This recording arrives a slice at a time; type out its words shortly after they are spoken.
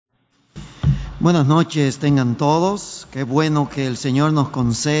Buenas noches tengan todos. Qué bueno que el Señor nos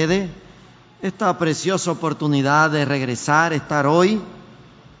concede esta preciosa oportunidad de regresar, estar hoy,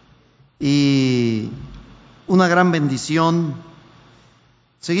 y una gran bendición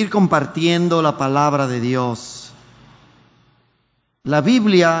seguir compartiendo la palabra de Dios. La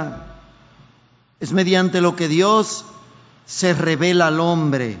Biblia es mediante lo que Dios se revela al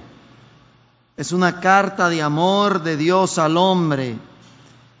hombre. Es una carta de amor de Dios al hombre.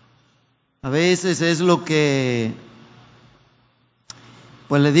 A veces es lo que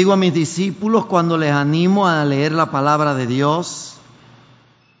pues le digo a mis discípulos cuando les animo a leer la palabra de Dios.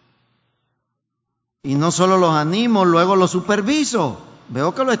 Y no solo los animo, luego los superviso.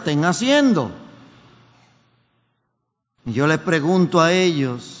 Veo que lo estén haciendo. Y yo les pregunto a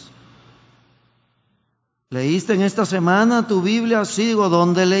ellos: ¿leíste en esta semana tu Biblia? Sí, digo,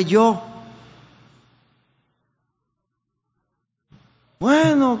 ¿dónde leyó?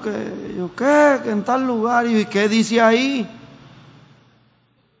 Bueno, que yo qué, que en tal lugar. ¿Y qué dice ahí?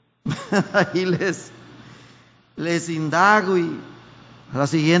 Ahí les indago, y a la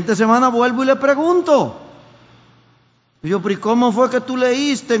siguiente semana vuelvo y le pregunto. Y yo, ¿pero cómo fue que tú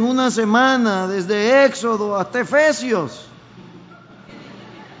leíste en una semana desde Éxodo hasta Efesios?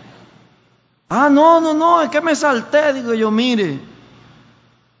 No, es que me salté. Digo yo, mire,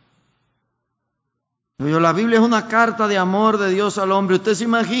 la Biblia es una carta de amor de Dios al hombre. ¿Usted se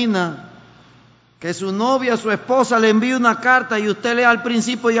imagina que su novia, su esposa, le envíe una carta y usted lea al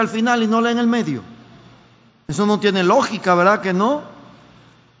principio y al final y no lea en el medio? Eso no tiene lógica, ¿verdad que no?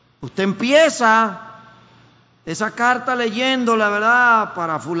 Usted empieza esa carta leyendo, la verdad,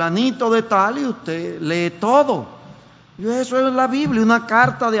 para fulanito de tal, y usted lee todo. Y eso es la Biblia, una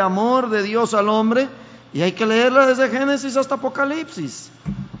carta de amor de Dios al hombre, y hay que leerla desde Génesis hasta Apocalipsis,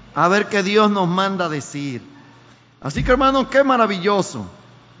 a ver qué Dios nos manda decir. Así que, hermanos, qué maravilloso,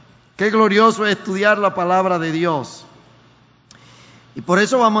 qué glorioso es estudiar la palabra de Dios. Y por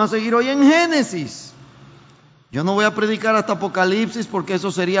eso vamos a seguir hoy en Génesis. Yo no voy a predicar hasta Apocalipsis porque eso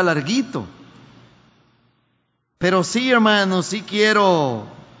sería larguito. Pero sí, hermanos, sí quiero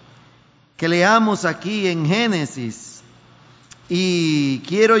que leamos aquí en Génesis. Y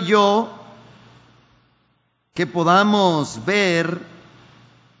quiero yo que podamos ver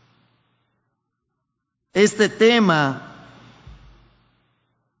este tema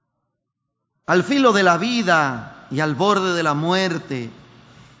al filo de la vida y al borde de la muerte.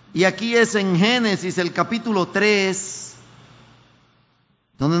 Y aquí es en Génesis el capítulo 3,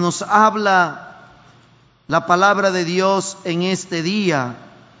 donde nos habla la palabra de Dios en este día.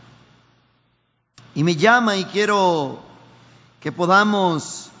 Y me llama, y quiero que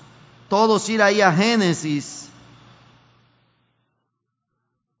podamos todos ir ahí a Génesis,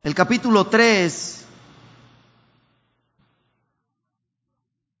 el capítulo 3.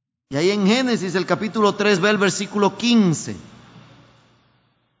 Y ahí en Génesis, el capítulo 3, ve el versículo 15.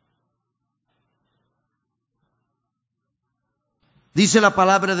 Dice la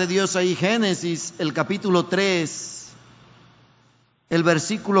palabra de Dios ahí, Génesis, el capítulo 3, el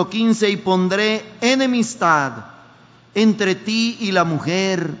versículo 15: y pondré enemistad entre ti y la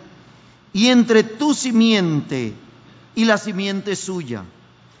mujer, y entre tu simiente y la simiente suya.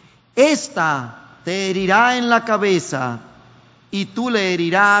 Esta te herirá en la cabeza, y tú le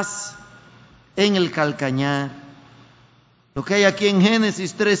herirás en el calcañar. Lo que hay aquí en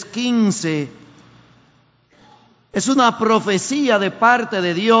Génesis 3:15 es una profecía de parte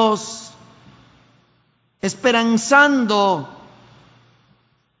de Dios, esperanzando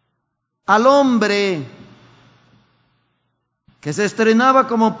al hombre que se estrenaba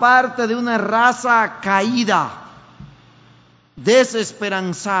como parte de una raza caída,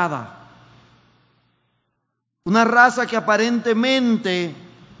 desesperanzada. Una raza que aparentemente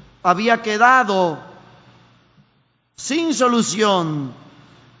había quedado sin solución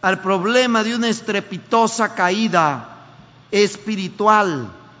al problema de una estrepitosa caída espiritual.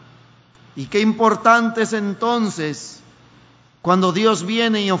 Y qué importante es entonces cuando Dios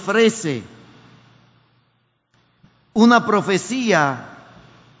viene y ofrece una profecía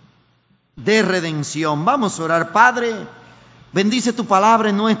de redención. Vamos a orar. Padre, bendice tu palabra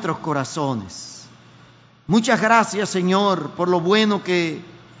en nuestros corazones. Muchas gracias, Señor, por lo bueno que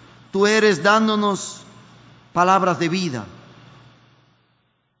tú eres dándonos palabras de vida.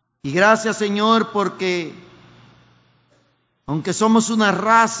 Y gracias, Señor, porque aunque somos una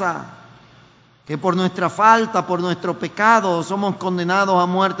raza que por nuestra falta, por nuestro pecado, somos condenados a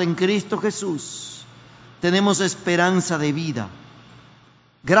muerte en Cristo Jesús, tenemos esperanza de vida.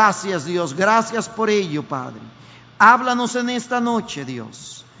 Gracias, Dios, gracias por ello, Padre. Háblanos en esta noche,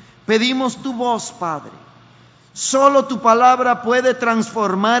 Dios. Pedimos tu voz, Padre. Solo tu palabra puede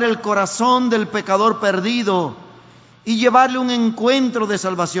transformar el corazón del pecador perdido y llevarle un encuentro de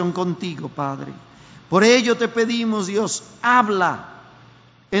salvación contigo, Padre. Por ello te pedimos, Dios, habla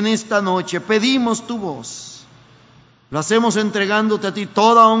en esta noche. Pedimos tu voz. Lo hacemos entregándote a ti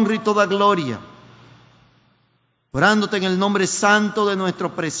toda honra y toda gloria, orándote en el nombre santo de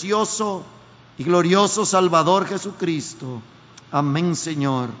nuestro precioso y glorioso Salvador Jesucristo. Amén,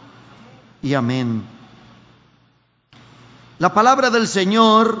 Señor, y amén. La palabra del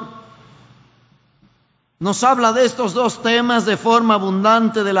Señor nos habla de estos dos temas de forma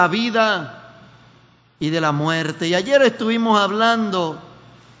abundante, de la vida y de la muerte. Y ayer estuvimos hablando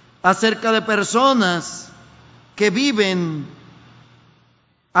acerca de personas que viven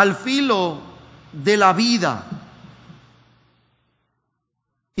al filo de la vida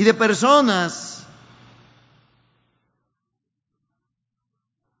y de personas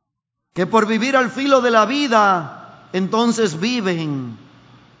que por vivir al filo de la vida entonces viven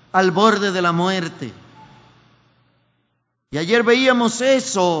al borde de la muerte. Y ayer veíamos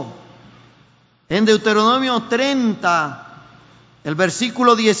eso en Deuteronomio 30, el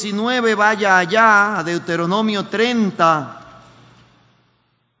versículo 19, vaya allá a Deuteronomio 30.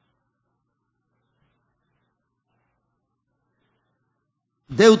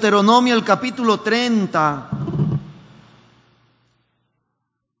 Deuteronomio, el capítulo 30.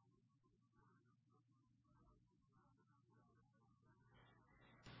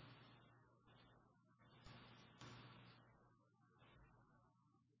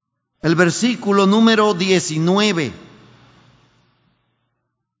 El versículo número 19.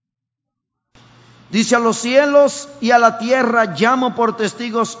 Dice: a los cielos y a la tierra llamo por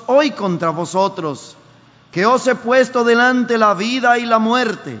testigos hoy contra vosotros, que os he puesto delante la vida y la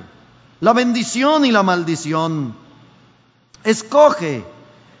muerte, la bendición y la maldición. Escoge,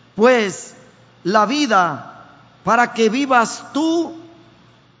 pues, la vida para que vivas tú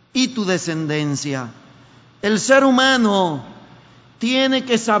y tu descendencia. El ser humano tiene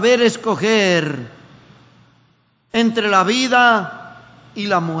que saber escoger entre la vida y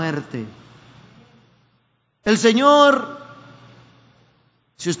la muerte. El Señor,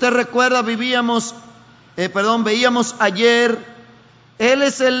 si usted recuerda, veíamos ayer, Él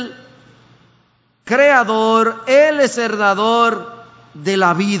es el creador, Él es el dador de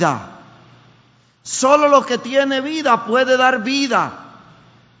la vida. Solo lo que tiene vida puede dar vida.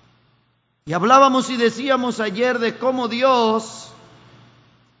 Y hablábamos y decíamos ayer de cómo Dios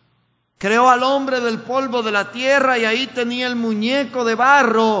creó al hombre del polvo de la tierra y ahí tenía el muñeco de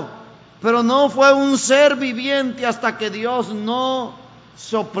barro, pero no fue un ser viviente hasta que Dios no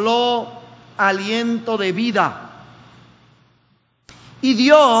sopló aliento de vida. Y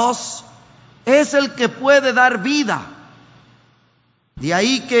Dios es el que puede dar vida. De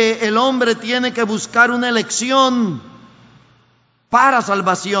ahí que el hombre tiene que buscar una elección para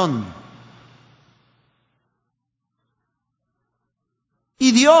salvación.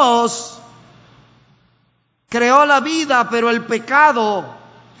 Y Dios creó la vida, pero el pecado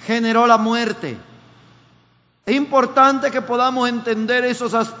generó la muerte. Es importante que podamos entender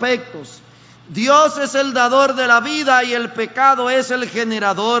esos aspectos. Dios es el dador de la vida y el pecado es el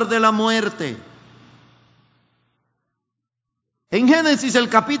generador de la muerte. En Génesis el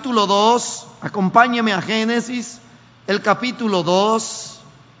capítulo 2, acompáñeme a Génesis, el capítulo 2.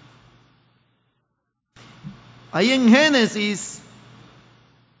 Ahí en Génesis,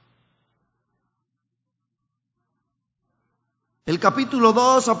 el capítulo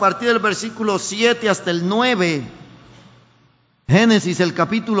 2, a partir del versículo 7 hasta el 9. Génesis, el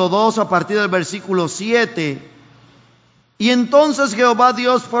capítulo 2, a partir del versículo 7. Y entonces Jehová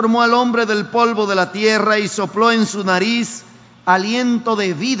Dios formó al hombre del polvo de la tierra y sopló en su nariz aliento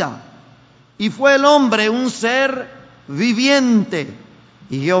de vida. Y fue el hombre un ser viviente.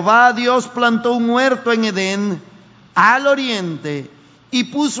 Y Jehová Dios plantó un huerto en Edén, al oriente, y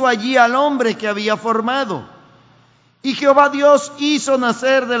puso allí al hombre que había formado. Y Jehová Dios hizo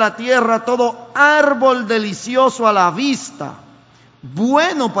nacer de la tierra todo árbol delicioso a la vista,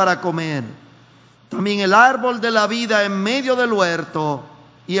 bueno para comer. También el árbol de la vida en medio del huerto,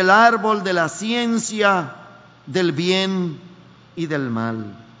 y el árbol de la ciencia del bien y del mal.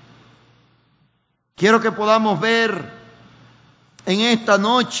 Quiero que podamos ver en esta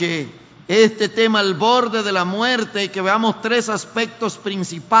noche este tema, el borde de la muerte, y que veamos tres aspectos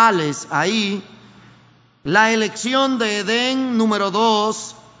principales ahí. La elección de Edén, número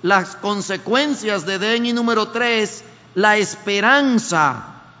 2, las consecuencias de Edén, y número 3, la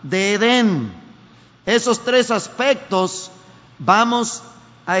esperanza de Edén. Esos tres aspectos vamos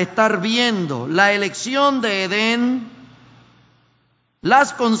a estar viendo: la elección de Edén,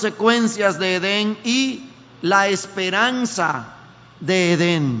 las consecuencias de Edén y la esperanza de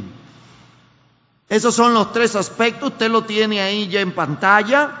Edén. Esos son los tres aspectos, usted lo tiene ahí ya en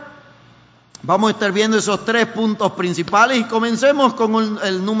pantalla. Vamos a estar viendo esos 3 puntos principales y comencemos con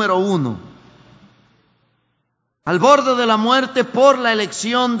el número 1. Al borde de la muerte por la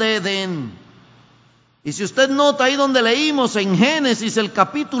elección de Edén. Y si usted nota ahí donde leímos en Génesis el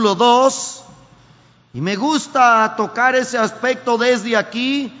capítulo 2, y me gusta tocar ese aspecto desde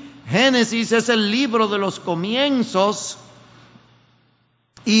aquí, Génesis es el libro de los comienzos,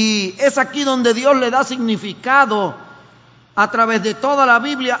 y es aquí donde Dios le da significado a través de toda la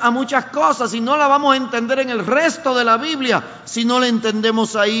Biblia a muchas cosas, y no la vamos a entender en el resto de la Biblia si no la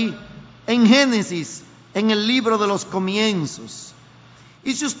entendemos ahí en Génesis, en el libro de los comienzos.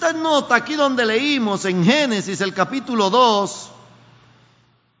 Y si usted nota aquí donde leímos en Génesis el capítulo 2,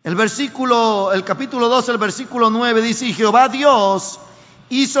 el capítulo 2, el versículo 9 dice: y Jehová Dios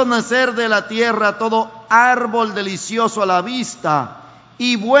hizo nacer de la tierra todo árbol delicioso a la vista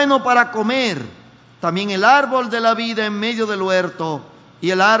y bueno para comer, también el árbol de la vida en medio del huerto y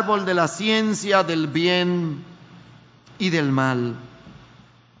el árbol de la ciencia del bien y del mal.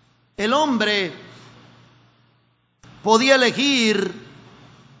 El hombre podía elegir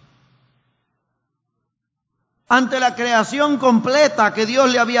ante la creación completa que Dios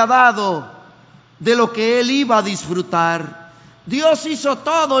le había dado de lo que él iba a disfrutar. Dios hizo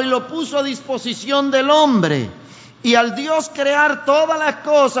todo y lo puso a disposición del hombre. Y al Dios crear todas las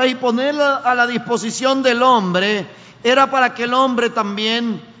cosas y ponerlas a la disposición del hombre, era para que el hombre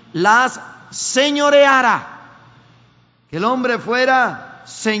también las señoreara. Que el hombre fuera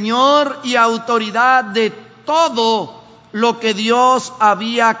señor y autoridad de todo lo que Dios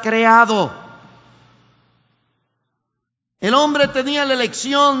había creado. El hombre tenía la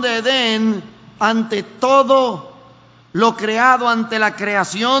elección de Edén ante todo lo creado, ante la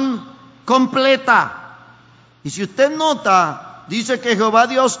creación completa. Y si usted nota, dice que Jehová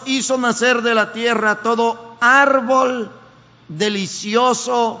Dios hizo nacer de la tierra todo árbol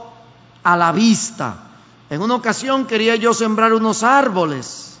delicioso a la vista. En una ocasión quería yo sembrar unos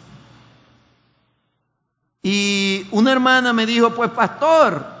árboles. Y una hermana me dijo: pues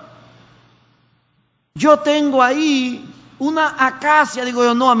pastor, yo tengo ahí una acacia. Digo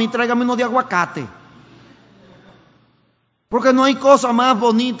yo: no, a mí tráigame uno de aguacate. Porque no hay cosa más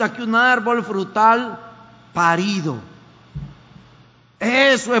bonita que un árbol frutal parido.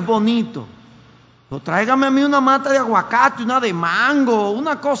 Eso es bonito. Pero tráigame a mí una mata de aguacate, una de mango,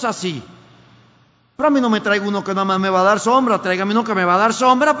 una cosa así. Pero a mí no me traiga uno que nada más me va a dar sombra, tráigame uno que me va a dar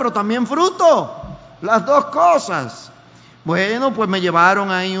sombra, pero también fruto. Las dos cosas. Bueno, pues me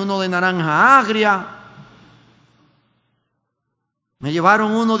llevaron ahí uno de naranja agria, me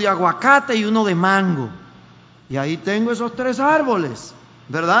llevaron uno de aguacate y uno de mango. Y ahí tengo esos 3 árboles,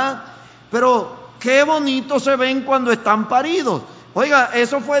 ¿verdad? Pero qué bonitos se ven cuando están paridos. Oiga,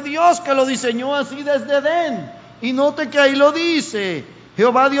 eso fue Dios que lo diseñó así desde Edén. Y note que ahí lo dice: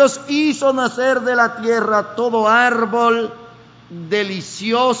 Jehová Dios hizo nacer de la tierra todo árbol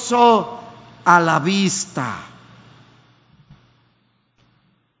delicioso a la vista.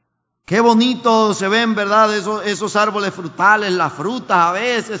 Qué bonito se ven, ¿verdad? Esos árboles frutales, las frutas a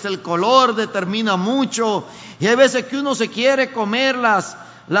veces, el color determina mucho. Y hay veces que uno se quiere comer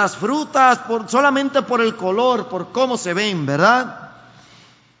las frutas solamente por el color, por cómo se ven, ¿verdad?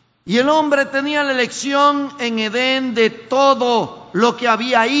 Y el hombre tenía la elección en Edén de todo lo que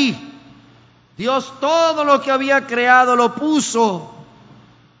había ahí. Dios todo lo que había creado lo puso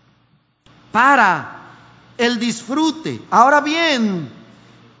para el disfrute. Ahora bien,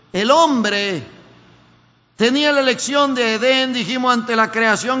 el hombre tenía la elección de Edén, dijimos, ante la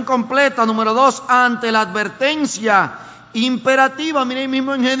creación completa. Número 2, ante la advertencia imperativa. Mire ahí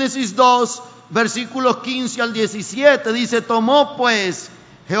mismo en Génesis 2, versículos 15 al 17, dice: tomó pues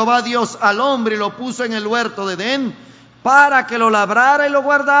Jehová Dios al hombre y lo puso en el huerto de Edén para que lo labrara y lo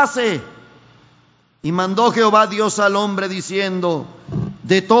guardase. Y mandó Jehová Dios al hombre diciendo: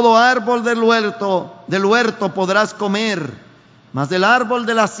 de todo árbol del huerto podrás comer, mas del árbol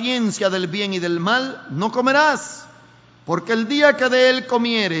de la ciencia del bien y del mal no comerás, porque el día que de él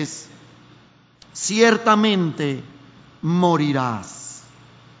comieres, ciertamente morirás.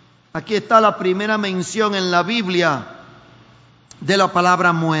 Aquí está la primera mención en la Biblia de la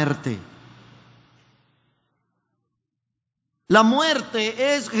palabra muerte. La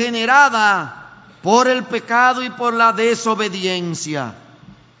muerte es generada por el pecado y por la desobediencia.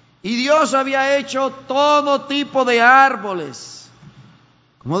 Y Dios había hecho todo tipo de árboles.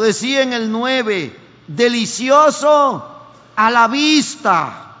 Como decía en el 9, delicioso a la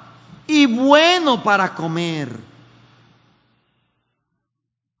vista y bueno para comer.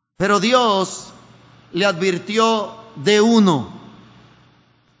 Pero Dios le advirtió de uno.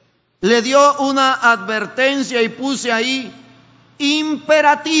 Le dio una advertencia y puse ahí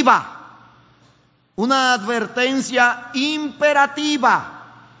imperativa. Una advertencia imperativa.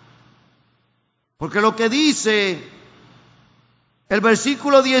 Porque lo que dice el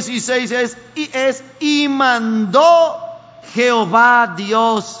versículo 16 es y mandó Jehová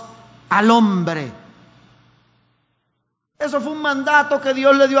Dios al hombre. Eso fue un mandato que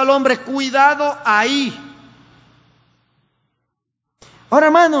Dios le dio al hombre. Cuidado ahí. Ahora,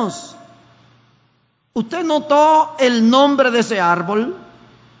 hermanos, ¿usted notó el nombre de ese árbol?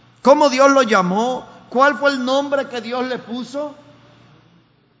 ¿Cómo Dios lo llamó? ¿Cuál fue el nombre que Dios le puso?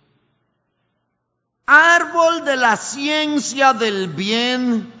 Árbol de la ciencia del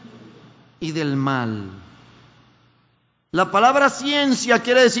bien y del mal. La palabra ciencia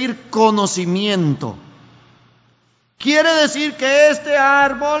quiere decir conocimiento. Quiere decir que este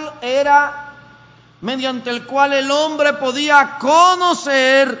árbol era mediante el cual el hombre podía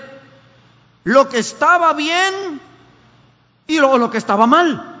conocer lo que estaba bien y lo que estaba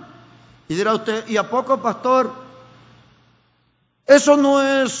mal. Y dirá usted, ¿y a poco, pastor? ¿Eso no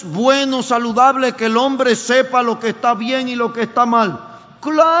es bueno, saludable, que el hombre sepa lo que está bien y lo que está mal?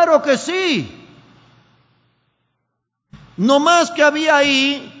 Claro que sí. No más que había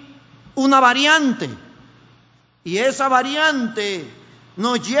ahí una variante. Y esa variante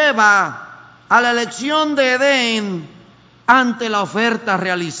nos lleva a la elección de Edén ante la oferta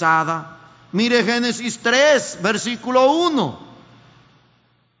realizada. Mire Génesis 3, versículo 1.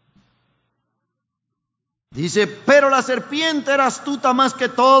 Dice, pero la serpiente era astuta más que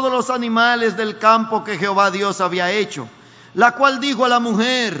todos los animales del campo que Jehová Dios había hecho, la cual dijo a la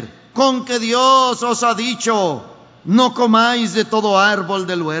mujer, ¿con que Dios os ha dicho, no comáis de todo árbol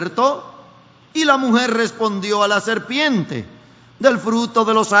del huerto? Y la mujer respondió a la serpiente, del fruto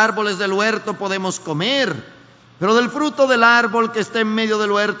de los árboles del huerto podemos comer, pero del fruto del árbol que está en medio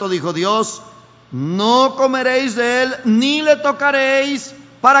del huerto, dijo Dios, no comeréis de él, ni le tocaréis.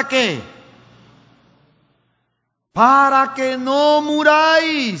 ¿Para qué? Para que no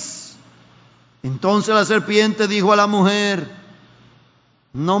muráis. Entonces la serpiente dijo a la mujer,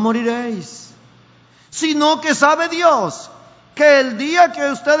 no moriréis, sino que sabe Dios que el día que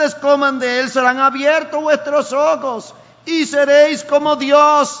ustedes coman de él serán abiertos vuestros ojos y seréis como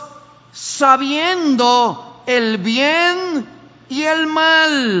Dios, sabiendo el bien y el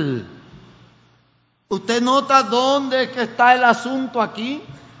mal. ¿Usted nota dónde es que está el asunto aquí?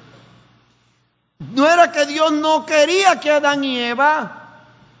 No era que Dios no quería que Adán y Eva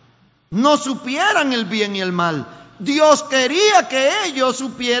no supieran el bien y el mal. Dios quería que ellos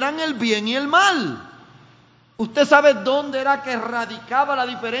supieran el bien y el mal. ¿Usted sabe dónde era que radicaba la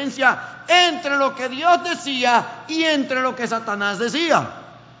diferencia entre lo que Dios decía y entre lo que Satanás decía?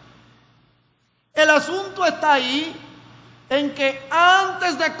 El asunto está ahí en que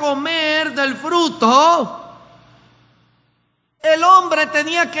antes de comer del fruto, el hombre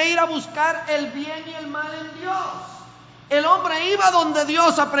tenía que ir a buscar el bien y el mal en Dios. El hombre iba donde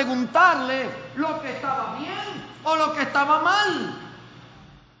Dios a preguntarle lo que estaba bien o lo que estaba mal.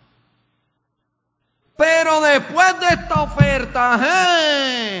 Pero después de esta oferta,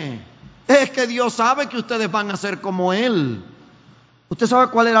 es que Dios sabe que ustedes van a ser como Él. ¿Usted sabe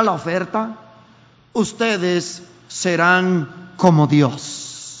cuál era la oferta? Ustedes serán como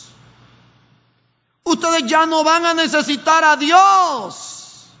Dios. Ustedes ya no van a necesitar a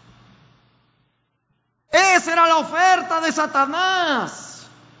Dios. Esa era la oferta de Satanás.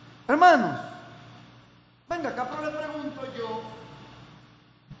 Hermanos, venga acá, pero le pregunto yo,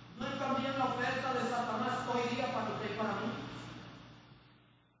 ¿no es también la oferta de Satanás hoy día para usted y para mí?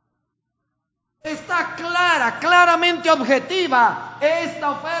 Está claramente objetiva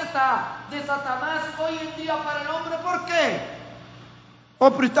esta oferta de Satanás hoy en día para el hombre. ¿Por qué?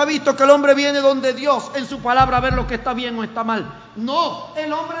 Pero usted ha visto que el hombre viene donde Dios en su palabra a ver lo que está bien o está mal. No,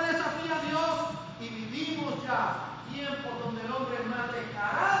 el hombre desafía a Dios y vivimos ya tiempos donde el hombre es más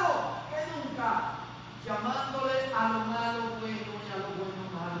descarado que nunca, llamándole a lo malo bueno y a lo bueno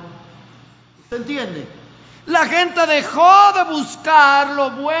malo. ¿Se entiende? La gente dejó de buscar lo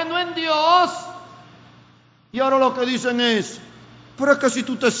bueno en Dios y ahora lo que dicen es, pero es que si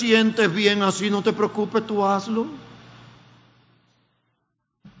tú te sientes bien así, no te preocupes, tú hazlo.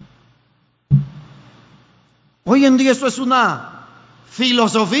 Hoy en día eso es una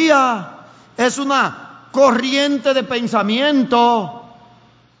filosofía, es una corriente de pensamiento.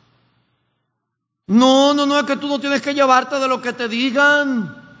 No, es que tú no tienes que llevarte de lo que te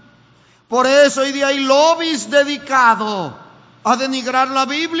digan. Por eso hoy día hay lobbies dedicados a denigrar la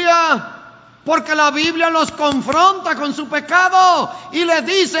Biblia. Porque la Biblia los confronta con su pecado y les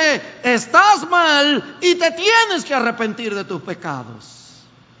dice, estás mal y te tienes que arrepentir de tus pecados.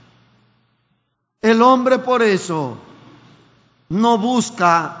 El hombre por eso no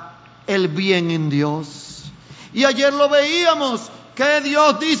busca el bien en Dios. Y ayer lo veíamos, que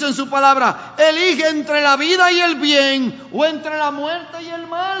Dios dice en su palabra, elige entre la vida y el bien o entre la muerte y el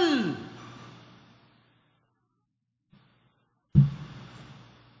mal.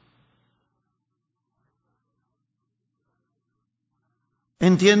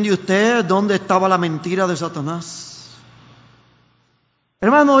 ¿Entiende usted dónde estaba la mentira de Satanás?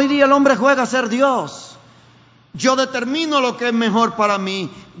 Hermano, hoy día el hombre juega a ser Dios. Yo determino lo que es mejor para mí.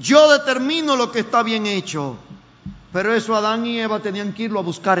 Yo determino lo que está bien hecho. Pero eso Adán y Eva tenían que irlo a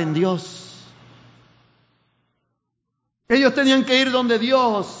buscar en Dios. Ellos tenían que ir donde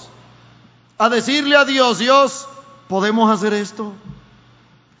Dios, a decirle a Dios, Dios, ¿podemos hacer esto?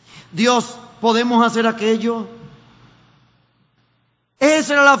 Dios, ¿podemos hacer aquello?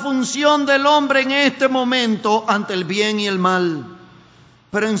 Esa era la función del hombre en este momento ante el bien y el mal.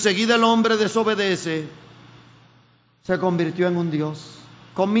 Pero enseguida el hombre desobedece, se convirtió en un Dios,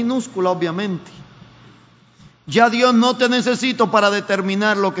 con minúscula obviamente. Ya Dios no te necesita para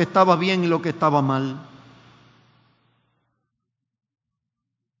determinar lo que estaba bien y lo que estaba mal.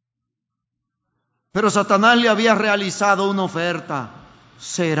 Pero Satanás le había realizado una oferta: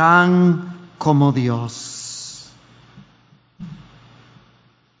 serán como Dios.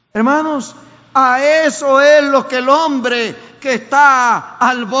 Hermanos, a eso es lo que el hombre que está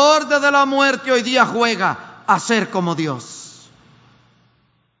al borde de la muerte hoy día juega, a ser como Dios.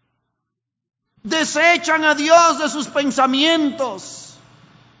 Desechan a Dios de sus pensamientos.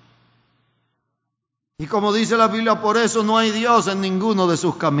 Y como dice la Biblia, por eso no hay Dios en ninguno de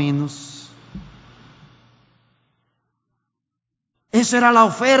sus caminos. Esa era la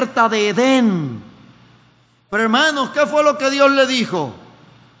oferta de Edén. Pero hermanos, ¿qué fue lo que Dios le dijo?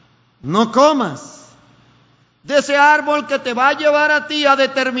 No comas de ese árbol que te va a llevar a ti a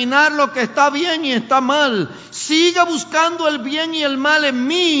determinar lo que está bien y está mal. Sigue buscando el bien y el mal en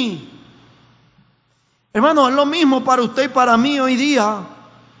mí. Hermano, es lo mismo para usted y para mí hoy día.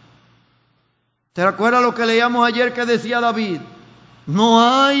 ¿Te acuerdas lo que leíamos ayer que decía David? No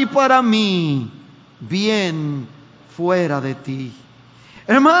hay para mí bien fuera de ti.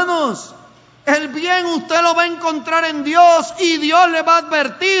 Hermanos, el bien usted lo va a encontrar en Dios y Dios le va a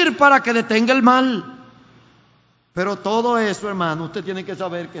advertir para que detenga el mal. Pero todo eso, hermano, usted tiene que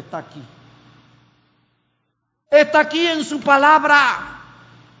saber que está aquí. Está aquí en su palabra.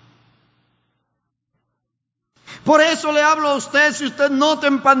 Por eso le hablo a usted, si usted nota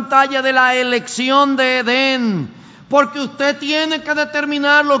en pantalla, de la elección de Edén. Porque usted tiene que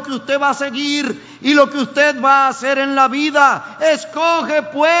determinar lo que usted va a seguir y lo que usted va a hacer en la vida. Escoge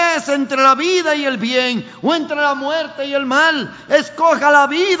pues entre la vida y el bien, o entre la muerte y el mal. Escoja la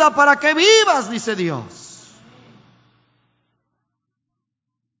vida para que vivas, dice Dios.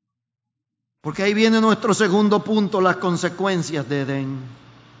 Porque ahí viene nuestro segundo punto, las consecuencias de Edén.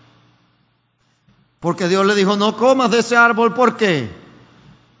 Porque Dios le dijo, no comas de ese árbol, ¿por qué?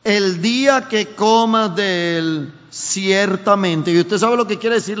 El día que comas de él, ciertamente. ¿Y usted sabe lo que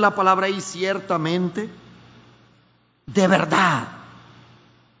quiere decir la palabra ahí, ciertamente? De verdad.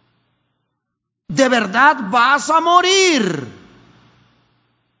 De verdad vas a morir.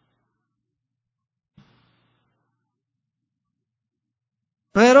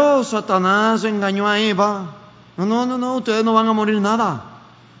 Pero Satanás engañó a Eva. No, ustedes no van a morir nada.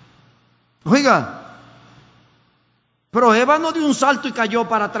 Oiga, pero Eva no dio un salto y cayó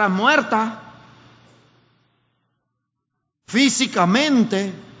para atrás muerta.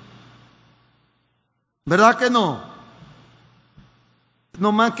 Físicamente. ¿Verdad que no?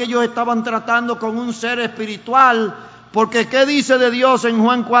 No más que ellos estaban tratando con un ser espiritual. Porque ¿qué dice de Dios en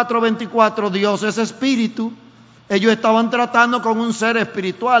Juan 4:24? Dios es espíritu. Ellos estaban tratando con un ser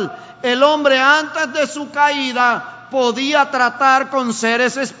espiritual. El hombre antes de su caída podía tratar con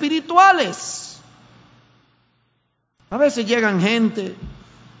seres espirituales. A veces llegan gente,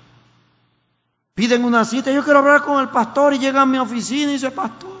 piden una cita, yo quiero hablar con el pastor, y llegan a mi oficina y dice,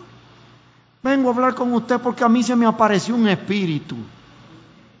 pastor, vengo a hablar con usted porque a mí se me apareció un espíritu.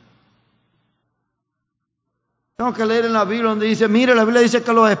 Tengo que leer en la Biblia donde dice, mire, la Biblia dice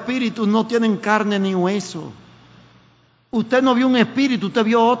que los espíritus no tienen carne ni hueso. Usted no vio un espíritu, usted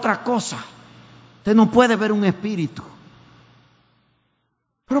vio otra cosa. Usted no puede ver un espíritu.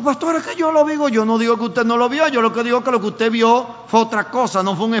 Pero pastor, es que yo lo digo. Yo no digo que usted no lo vio. Yo lo que digo es que lo que usted vio fue otra cosa,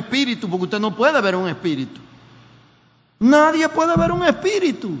 no fue un espíritu, porque usted no puede ver un espíritu. Nadie puede ver un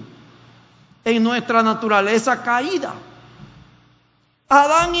espíritu en nuestra naturaleza caída.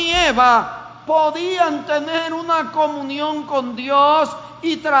 Adán y Eva podían tener una comunión con Dios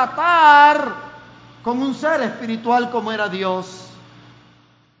y tratar con un ser espiritual como era Dios.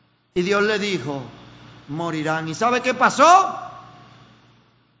 Y Dios le dijo, morirán. ¿Y sabe qué pasó?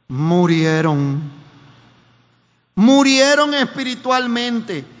 Murieron. Murieron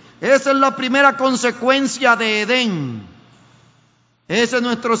espiritualmente. Esa es la primera consecuencia de Edén. Ese es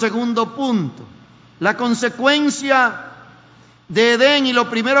nuestro segundo punto. La consecuencia de Edén, y lo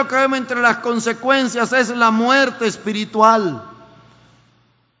primero que vemos entre las consecuencias es la muerte espiritual.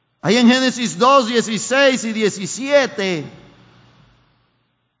 Ahí en Génesis 2, 16 y 17,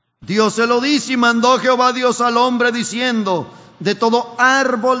 Dios se lo dice: y mandó Jehová Dios al hombre diciendo, de todo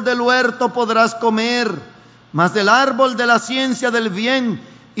árbol del huerto podrás comer, mas del árbol de la ciencia del bien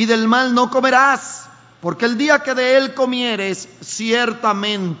y del mal no comerás, porque el día que de él comieres,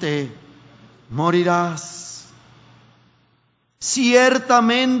 ciertamente morirás.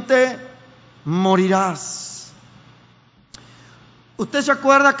 Ciertamente morirás. ¿Usted se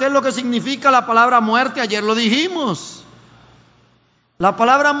acuerda qué es lo que significa la palabra muerte? Ayer lo dijimos. La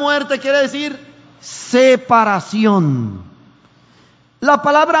palabra muerte quiere decir separación. La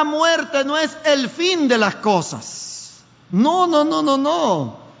palabra muerte no es el fin de las cosas.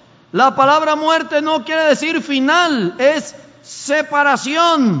 No. La palabra muerte no quiere decir final, es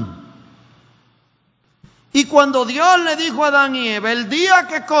separación. Y cuando Dios le dijo a Adán y Eva, el día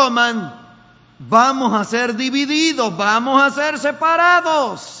que coman, vamos a ser divididos, vamos a ser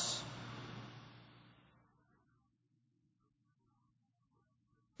separados.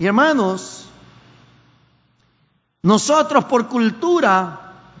 Y hermanos, nosotros por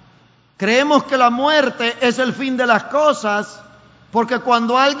cultura creemos que la muerte es el fin de las cosas, porque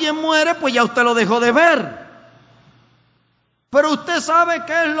cuando alguien muere, pues ya usted lo dejó de ver. Pero usted sabe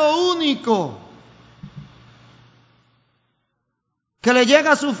que es lo único que le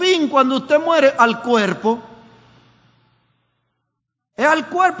llega a su fin cuando usted muere: al cuerpo. Es al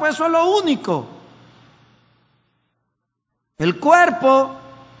cuerpo, eso es lo único. El cuerpo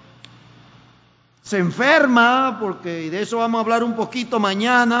se enferma, porque de eso vamos a hablar un poquito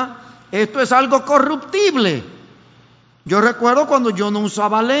mañana. Esto es algo corruptible. Yo recuerdo cuando yo no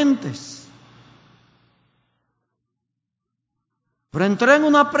usaba lentes, pero entré en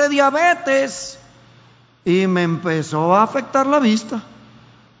una prediabetes y me empezó a afectar la vista.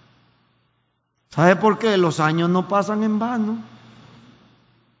 ¿Sabe por qué? Los años no pasan en vano.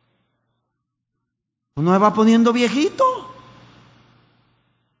 Uno se va poniendo viejito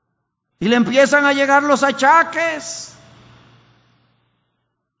y le empiezan a llegar los achaques.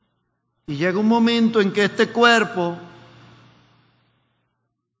 Y llega un momento en que este cuerpo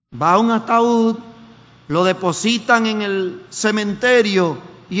va a un ataúd, lo depositan en el cementerio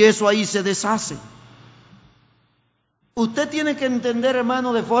y eso ahí se deshace. Usted tiene que entender,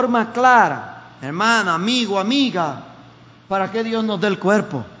 hermano, de forma clara, hermana, amigo, amiga, ¿para qué Dios nos da el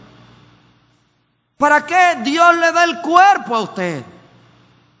cuerpo? ¿Para qué Dios le da el cuerpo a usted?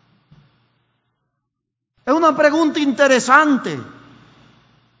 Es una pregunta interesante.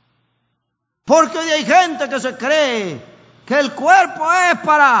 Porque hoy hay gente que se cree que el cuerpo es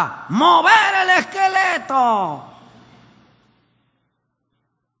para mover el esqueleto.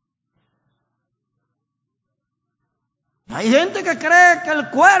 Hay gente que cree que el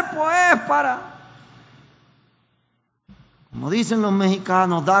cuerpo es para, como dicen los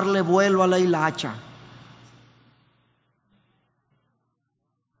mexicanos, darle vuelo a la hilacha.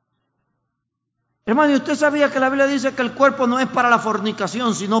 Hermano, ¿y usted sabía que la Biblia dice que el cuerpo no es para la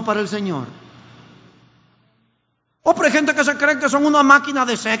fornicación, sino para el Señor? ¿O hay gente que se cree que son una máquina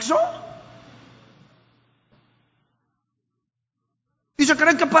de sexo? ¿Y se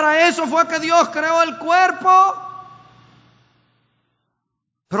creen que para eso fue que Dios creó el cuerpo?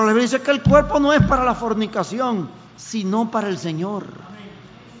 Pero la Biblia dice que el cuerpo no es para la fornicación, sino para el Señor.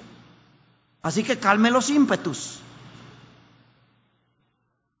 Así que calme los ímpetus.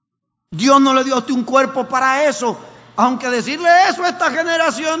 Dios no le dio a usted un cuerpo para eso, aunque decirle eso a esta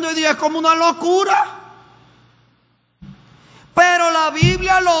generación de hoy día es como una locura. Pero la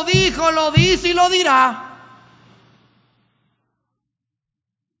Biblia lo dijo, lo dice y lo dirá.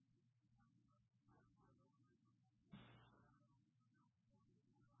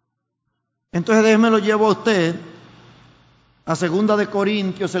 Entonces déjeme lo llevo a usted a 2 de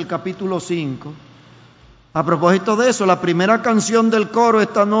Corintios, el capítulo 5. A propósito de eso, la primera canción del coro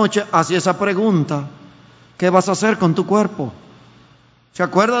esta noche hacía esa pregunta: ¿qué vas a hacer con tu cuerpo? ¿Se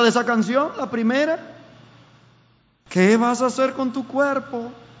acuerda de esa canción, la primera? ¿Qué vas a hacer con tu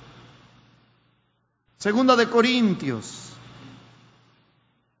cuerpo? 2 de Corintios.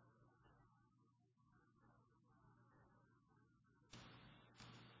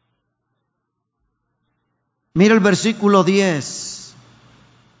 Mira el versículo 10.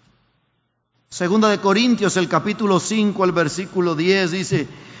 Segunda de Corintios, el capítulo 5, el versículo 10 dice: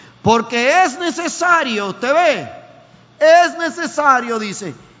 porque es necesario, ¿usted ve? Es necesario,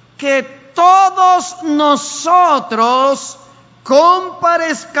 dice, que todos nosotros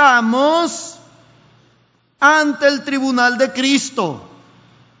comparezcamos ante el tribunal de Cristo.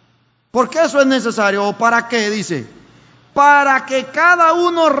 ¿Por qué eso es necesario? ¿O para qué? Dice, para que cada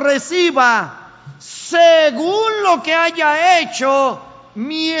uno reciba según lo que haya hecho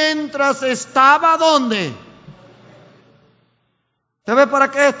mientras estaba ¿dónde? ¿Usted ve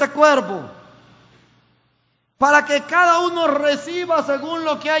para qué este cuerpo? Para que cada uno reciba según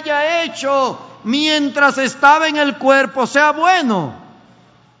lo que haya hecho mientras estaba en el cuerpo, sea bueno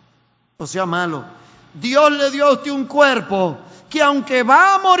o sea malo. Dios le dio a usted un cuerpo que aunque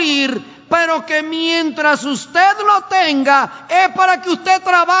va a morir, pero que mientras usted lo tenga, es para que usted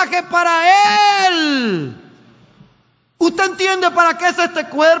trabaje para Él. ¿Usted entiende para qué es este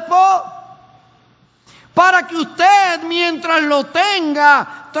cuerpo? Para que usted, mientras lo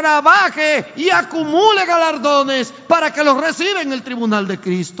tenga, trabaje y acumule galardones para que los reciba en el tribunal de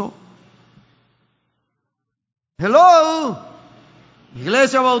Cristo. Hello,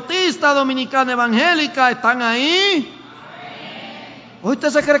 Iglesia Bautista, Dominicana, Evangélica, ¿están ahí? ¿O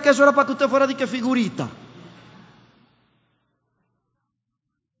usted se cree que eso era para que usted fuera de qué figurita?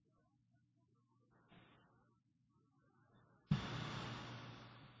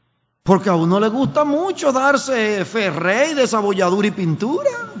 Porque a uno le gusta mucho darse ferré y desabolladura y pintura.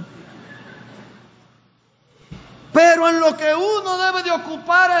 Pero en lo que uno debe de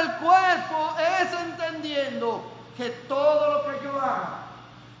ocupar el cuerpo es entendiendo que todo lo que yo haga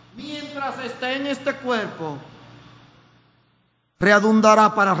mientras esté en este cuerpo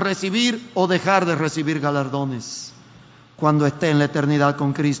redundará para recibir o dejar de recibir galardones cuando esté en la eternidad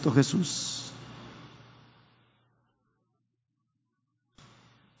con Cristo Jesús.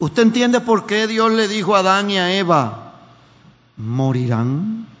 ¿Usted entiende por qué Dios le dijo a Adán y a Eva,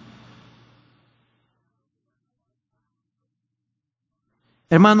 morirán?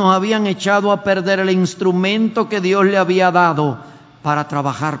 Hermanos, habían echado a perder el instrumento que Dios le había dado para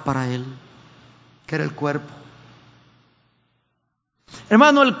trabajar para Él, que era el cuerpo.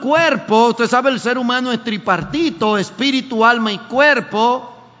 Hermano, el cuerpo, usted sabe, el ser humano es tripartito, espíritu, alma y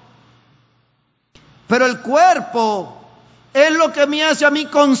cuerpo. Pero el cuerpo es lo que me hace a mí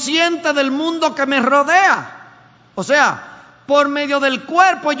consciente del mundo que me rodea. O sea, por medio del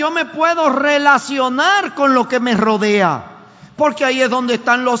cuerpo yo me puedo relacionar con lo que me rodea. Porque ahí es donde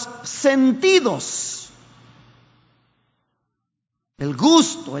están los sentidos. El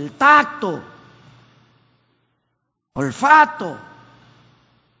gusto, el tacto, olfato.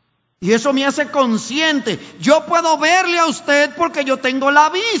 Y eso me hace consciente. Yo puedo verle a usted porque yo tengo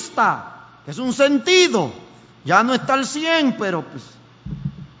la vista, que es un sentido. Ya no está al 100, pero pues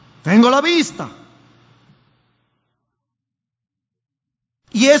tengo la vista.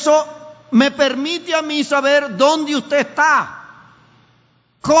 Y eso me permite a mí saber dónde usted está.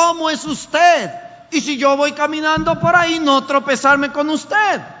 ¿Cómo es usted? Y si yo voy caminando por ahí, no tropezarme con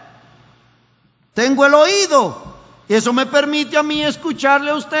usted. Tengo el oído. Y eso me permite a mí escucharle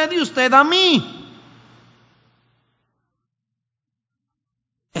a usted y usted a mí.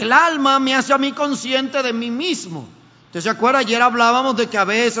 El alma me hace a mí consciente de mí mismo. ¿Usted se acuerda? Ayer hablábamos de que a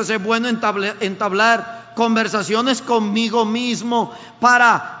veces es bueno entablar conversaciones conmigo mismo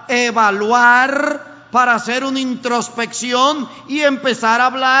para evaluar, para hacer una introspección y empezar a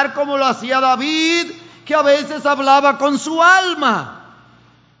hablar como lo hacía David, que a veces hablaba con su alma.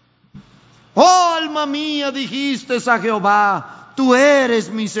 Oh, alma mía, dijiste a Jehová, tú eres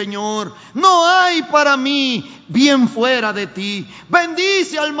mi Señor, no hay para mí bien fuera de ti.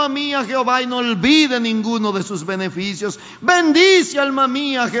 Bendice, alma mía, Jehová, y no olvide ninguno de sus beneficios. Bendice, alma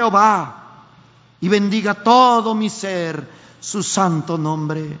mía, Jehová, y bendiga todo mi ser su santo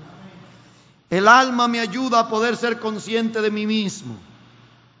nombre. El alma me ayuda a poder ser consciente de mí mismo.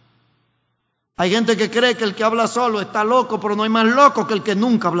 Hay gente que cree que el que habla solo está loco, pero no hay más loco que el que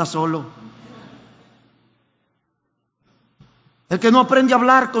nunca habla solo. El que no aprende a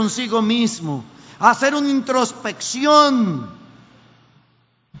hablar consigo mismo, a hacer una introspección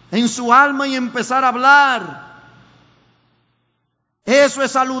en su alma y empezar a hablar. Eso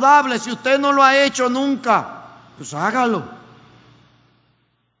es saludable. Si usted no lo ha hecho nunca, pues hágalo.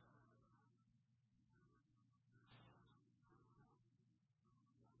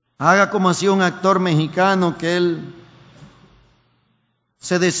 Haga como hacía un actor mexicano, que él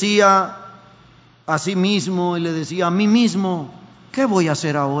se decía a sí mismo y le decía a mí mismo, ¿qué voy a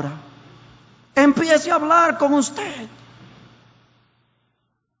hacer ahora? Empiece a hablar con usted.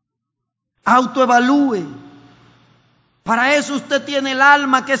 Autoevalúe. Para eso usted tiene el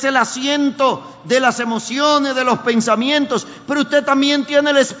alma, que es el asiento de las emociones, de los pensamientos, pero usted también tiene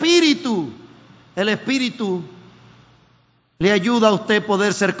el espíritu. El espíritu le ayuda a usted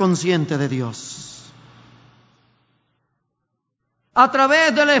poder ser consciente de Dios. A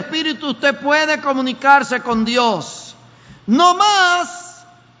través del espíritu usted puede comunicarse con Dios. No más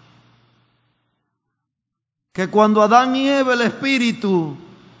que cuando Adán y Eva, el espíritu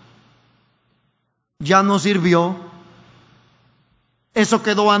ya no sirvió. Eso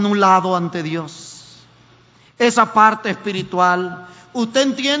quedó anulado ante Dios. Esa parte espiritual. ¿Usted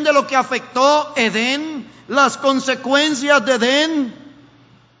entiende lo que afectó Edén? Las consecuencias de Edén.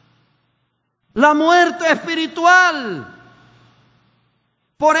 La muerte espiritual.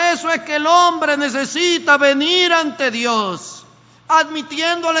 Por eso es que el hombre necesita venir ante Dios,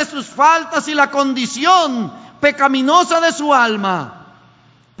 admitiéndole sus faltas y la condición pecaminosa de su alma,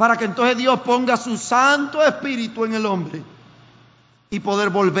 para que entonces Dios ponga su Santo Espíritu en el hombre y poder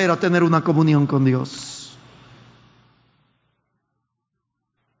volver a tener una comunión con Dios.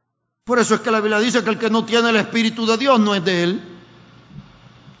 Por eso es que la Biblia dice que el que no tiene el Espíritu de Dios no es de Él.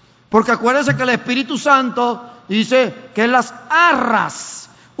 Porque acuérdense que el Espíritu Santo dice que las arras,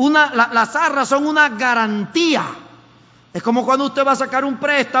 las arras son una garantía. Es como cuando usted va a sacar un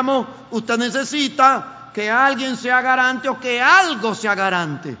préstamo, usted necesita que alguien sea garante o que algo sea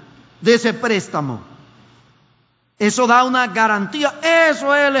garante de ese préstamo. Eso da una garantía.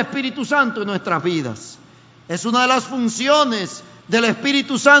 Eso es el Espíritu Santo en nuestras vidas. Es una de las funciones del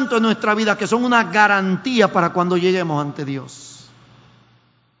Espíritu Santo en nuestra vida, que son una garantía para cuando lleguemos ante Dios.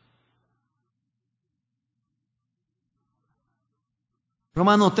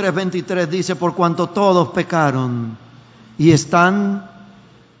 Romanos 3:23 dice: por cuanto todos pecaron y están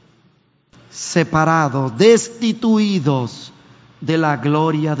separados, destituidos de la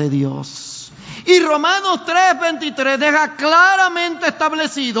gloria de Dios. Y Romanos 3:23 deja claramente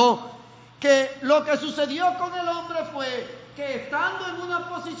establecido que lo que sucedió con el hombre fue que estando en una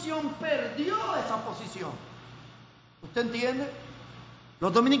posición perdió esa posición. ¿Usted entiende?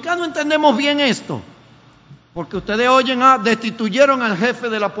 Los dominicanos entendemos bien esto, porque ustedes oyen: destituyeron al jefe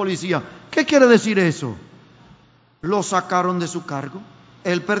de la policía. ¿Qué quiere decir eso? Lo sacaron de su cargo.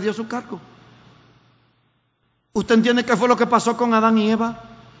 Él perdió su cargo. ¿Usted entiende qué fue lo que pasó con Adán y Eva?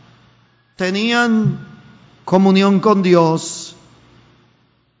 Tenían comunión con Dios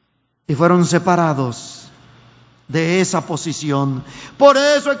y fueron separados de esa posición. Por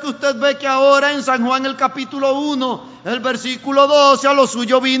eso es que usted ve que ahora en San Juan el capítulo 1, el versículo 12, a los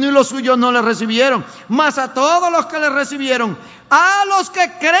suyos vino y los suyos no le recibieron. Mas a todos los que le recibieron, a los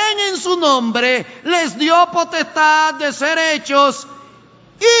que creen en su nombre, les dio potestad de ser hechos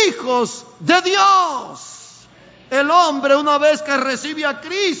hijos de Dios. El hombre, una vez que recibe a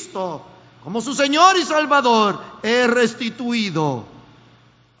Cristo como su Señor y Salvador, es restituido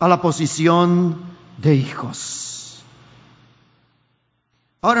a la posición de hijos.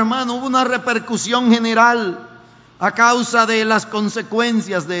 Ahora, hermano, hubo una repercusión general a causa de las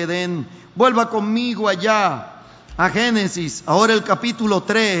consecuencias de Edén. Vuelva conmigo allá a Génesis, ahora el capítulo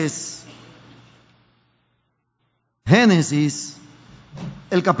 3. Génesis,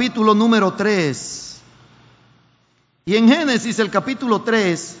 el capítulo número 3. Y en Génesis, el capítulo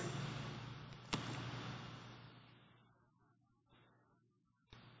 3,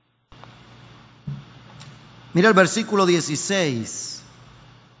 mira el versículo 16.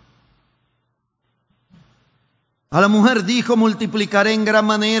 A la mujer dijo: multiplicaré en gran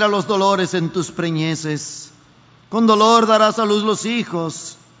manera los dolores en tus preñeces. Con dolor darás a luz los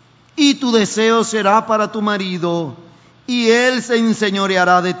hijos, y tu deseo será para tu marido, y él se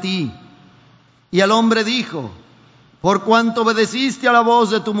enseñoreará de ti. Y al hombre dijo: por cuanto obedeciste a la voz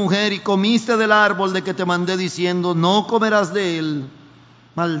de tu mujer y comiste del árbol de que te mandé diciendo: no comerás de él,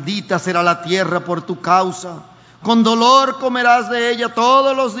 maldita será la tierra por tu causa. Con dolor comerás de ella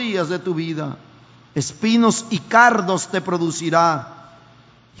todos los días de tu vida. Espinos y cardos te producirá,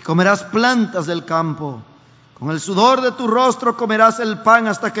 y comerás plantas del campo. Con el sudor de tu rostro comerás el pan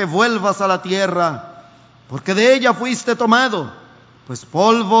hasta que vuelvas a la tierra, porque de ella fuiste tomado, pues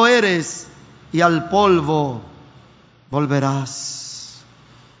polvo eres y al polvo volverás.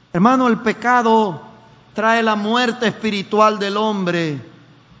 Hermano, el pecado trae la muerte espiritual del hombre,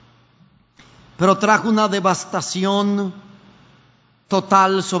 pero trajo una devastación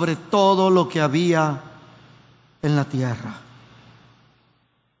total sobre todo lo que había en la tierra.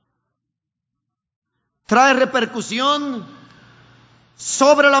 Trae repercusión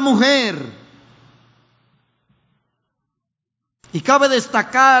sobre la mujer. Y cabe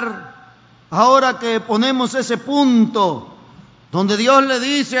destacar, ahora que ponemos ese punto, donde Dios le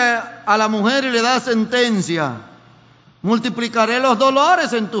dice a la mujer y le da sentencia: multiplicaré los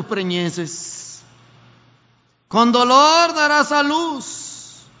dolores en tus preñeces. Con dolor darás a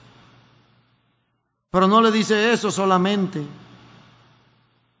luz. Pero no le dice eso solamente,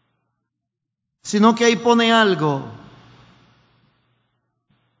 sino que ahí pone algo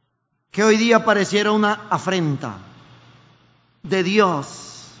que hoy día pareciera una afrenta de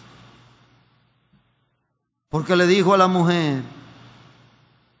Dios, porque le dijo a la mujer: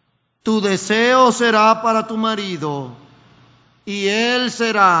 tu deseo será para tu marido y él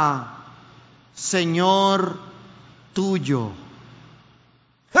será Señor tuyo.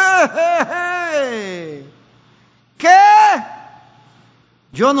 ¿Qué?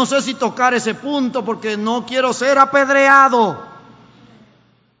 Yo no sé si tocar ese punto porque no quiero ser apedreado.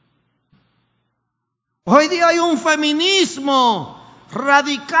 Hoy día hay un feminismo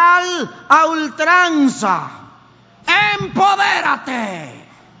radical a ultranza. ¡Empodérate!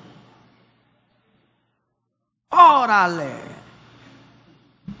 ¡Órale!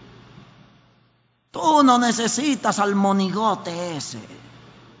 Tú no necesitas al monigote ese.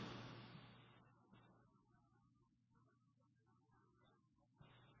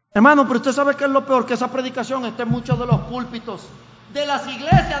 Hermano, pero usted sabe qué es lo peor, que esa predicación está en muchos de los púlpitos de las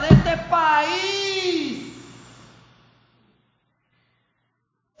iglesias de este país.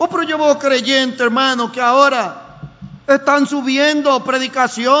 Oh, pero yo veo creyentes, hermano, que ahora están subiendo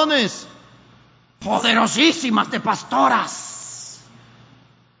predicaciones poderosísimas de pastoras.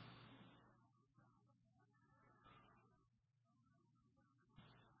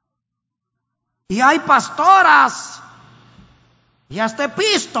 Y hay pastoras y hasta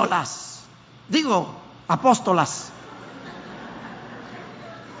epístolas, digo, apóstolas.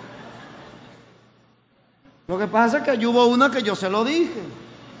 Lo que pasa es que yo hubo una que yo se lo dije,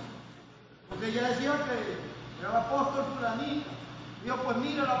 porque ella decía que era el apóstol fulanito. Digo, pues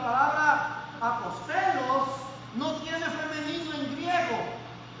mire, la palabra apostelos no tiene femenino en griego.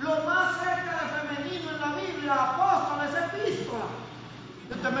 Lo más cerca de femenino en la Biblia, apóstol, es epístola.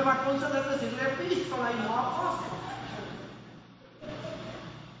 Usted me va a conceder decirle epístola y no apóstol.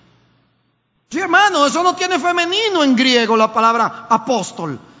 Sí, hermano, eso no tiene femenino en griego, la palabra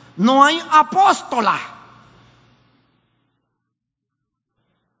apóstol. No hay apóstola.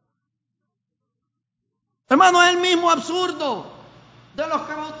 Hermano, es el mismo absurdo de los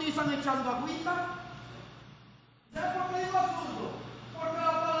que bautizan echando agüita. ¿Sabes por qué digo absurdo? Porque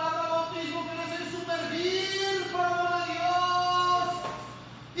la palabra bautismo quiere decir sumergir por amor a Dios.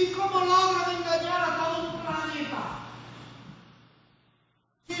 ¿Y cómo logran engañar a todo un planeta?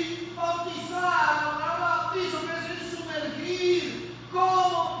 Si bautizar, la palabra bautismo quiere decir sumergir,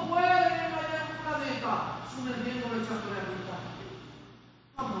 ¿cómo pueden engañar a un planeta? Sumergiéndolo echándole agüita.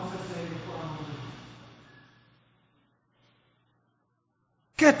 Vamos a ser serios, por amor de Dios.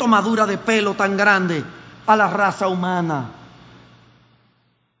 ¿Qué tomadura de pelo tan grande a la raza humana?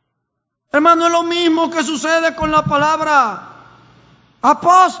 Hermano, es lo mismo que sucede con la palabra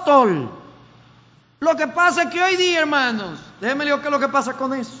apóstol. Lo que pasa es que hoy día, hermanos, déjenme decir qué es lo que pasa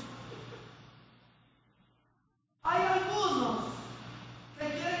con eso. Hay algunos que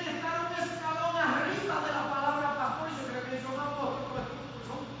quieren estar un escalón arriba de la palabra pastor y se creen que son apóstoles,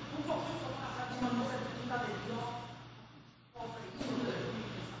 son un poquito más arriba, no se entienda de Dios.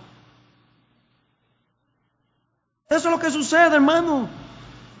 Eso es lo que sucede, hermano.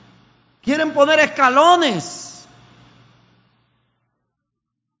 Quieren poner escalones.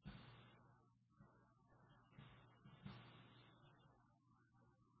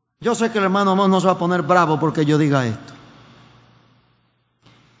 Yo sé que el hermano Amós no se va a poner bravo porque yo diga esto.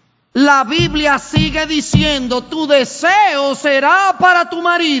 La Biblia sigue diciendo: tu deseo será para tu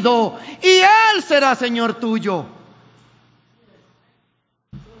marido y él será Señor tuyo.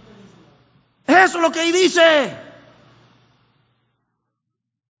 Eso es lo que ahí dice.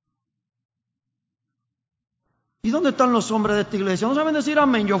 ¿Y dónde están los hombres de esta iglesia? No saben decir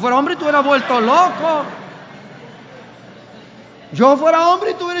amén. Yo fuera hombre y tú hubieras vuelto loco. Yo fuera hombre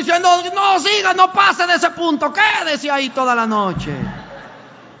y estuviera diciendo: no siga, no pase de ese punto, quédese ahí toda la noche.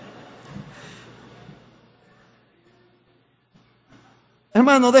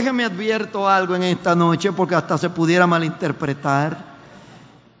 Hermano, déjeme advierto algo en esta noche porque hasta se pudiera malinterpretar.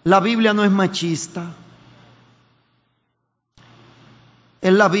 La Biblia no es machista.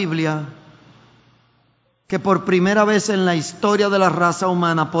 Es la Biblia que por primera vez en la historia de la raza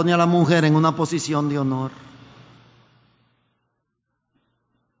humana pone a la mujer en una posición de honor.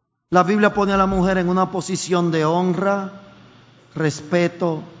 La Biblia pone a la mujer en una posición de honra,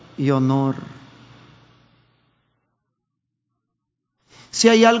 respeto y honor. Si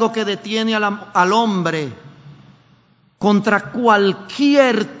hay algo que detiene al hombre contra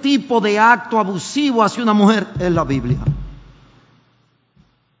cualquier tipo de acto abusivo hacia una mujer es la Biblia.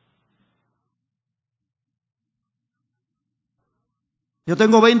 Yo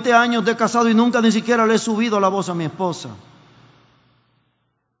tengo 20 años de casado y nunca ni siquiera le he subido la voz a mi esposa.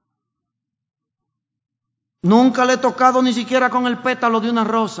 Nunca le he tocado ni siquiera con el pétalo de una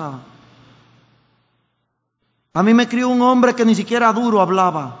rosa. A mí me crió un hombre que ni siquiera duro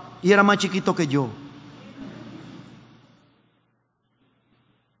hablaba y era más chiquito que yo.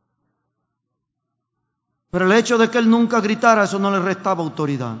 Pero el hecho de que él nunca gritara, eso no le restaba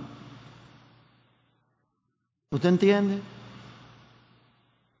autoridad. ¿Usted entiende?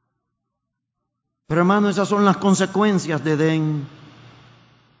 Pero hermano, esas son las consecuencias de Edén.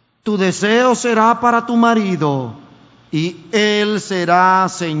 Tu deseo será para tu marido y él será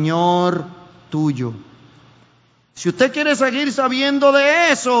señor tuyo. Si usted quiere seguir sabiendo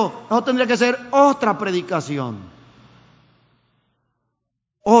de eso, no tendría que ser otra predicación.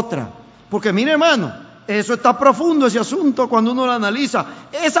 Otra. Porque mire hermano, eso está profundo ese asunto cuando uno lo analiza.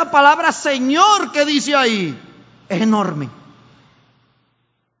 Esa palabra Señor que dice ahí es enorme.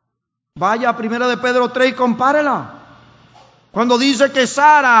 Vaya a Primera de Pedro 3 y compárela. Cuando dice que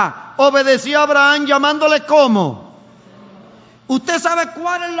Sara obedecía a Abraham llamándole ¿cómo? ¿Usted sabe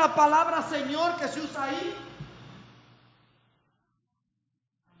cuál es la palabra Señor que se usa ahí?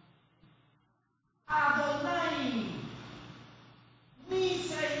 Adonai, mi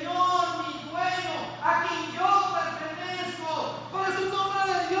Señor, mi dueño, a quien yo pertenezco. ¿Cuál es el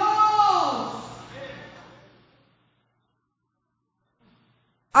nombre de Dios?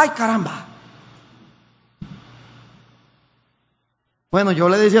 ¡Ay, caramba! Bueno, yo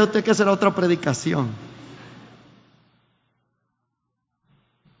le decía a usted que será otra predicación.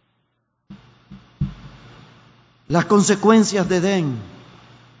 Las consecuencias de Edén.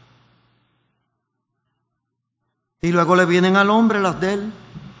 Y luego le vienen al hombre las de él.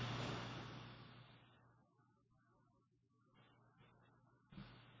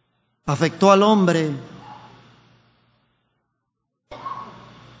 Afectó al hombre.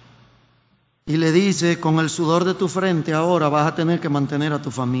 Y le dice, con el sudor de tu frente ahora vas a tener que mantener a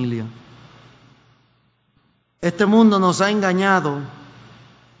tu familia. Este mundo nos ha engañado.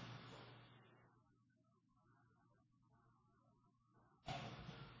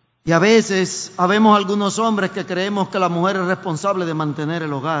 Y a veces habemos algunos hombres que creemos que la mujer es responsable de mantener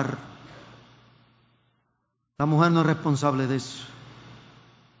el hogar. La mujer no es responsable de eso.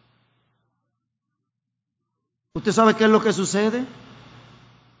 ¿Usted sabe qué es lo que sucede?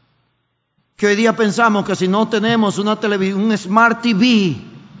 Que hoy día pensamos que si no tenemos una televisión, un Smart TV,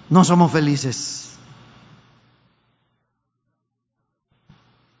 no somos felices.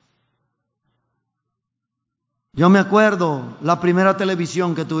 Yo me acuerdo la primera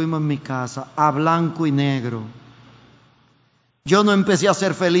televisión que tuvimos en mi casa, a blanco y negro. Yo no empecé a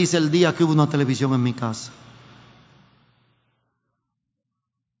ser feliz el día que hubo una televisión en mi casa.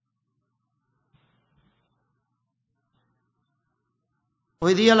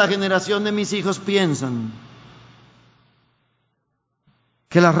 Hoy día la generación de mis hijos piensan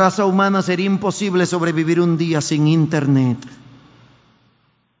que la raza humana sería imposible sobrevivir un día sin internet.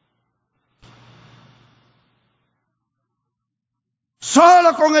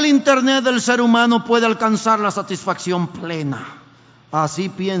 Solo con el internet el ser humano puede alcanzar la satisfacción plena. Así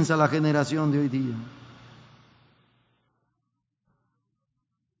piensa la generación de hoy día.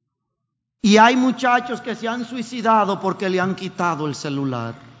 Y hay muchachos que se han suicidado porque le han quitado el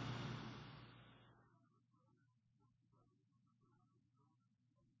celular.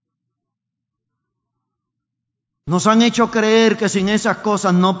 Nos han hecho creer que sin esas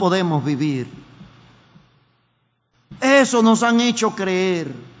cosas no podemos vivir. Eso nos han hecho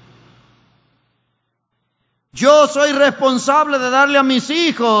creer. Yo soy responsable de darle a mis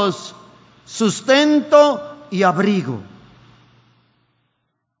hijos sustento y abrigo.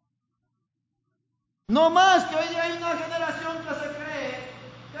 No más que hoy día hay una generación que se cree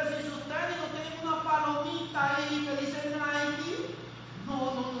que si ustedes no tienen una palomita ahí que dice Nike, no,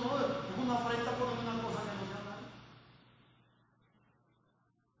 es una afrenta por una cosa que no se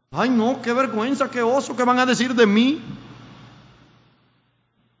da. Ay no, qué vergüenza, qué oso, ¿qué van a decir de mí?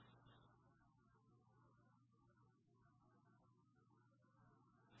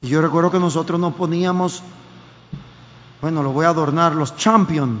 Y yo recuerdo que nosotros nos poníamos, bueno, lo voy a adornar, los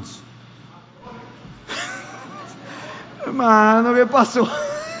champions. Hermano, ¿qué pasó?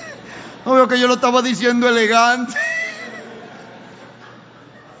 No veo que yo lo estaba diciendo elegante.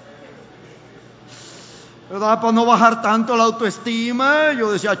 ¿Verdad? Para no bajar tanto la autoestima,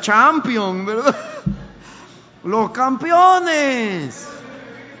 yo decía champion, ¿verdad? Los campeones.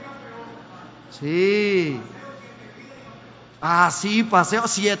 Sí. Así paseo,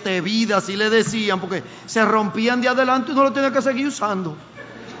 7 vidas, y le decían, porque se rompían de adelante y uno lo tenía que seguir usando.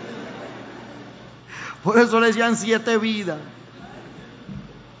 Por eso le decían 7 vidas.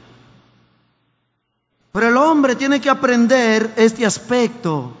 Pero el hombre tiene que aprender este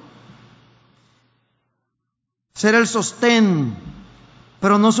aspecto. Ser el sostén,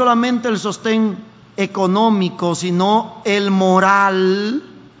 pero no solamente el sostén económico, sino el moral.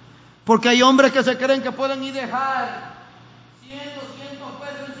 Porque hay hombres que se creen que pueden ir dejar 100, 200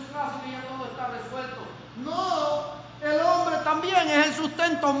 pesos en su casa y que ya todo está resuelto. No, el hombre también es el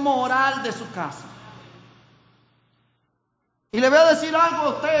sustento moral de su casa. Y le voy a decir algo a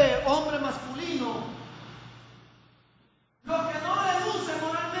usted, hombre masculino. Lo que no le luce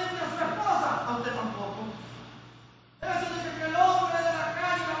moralmente a su esposa, a usted tampoco. Eso dice que el hombre de la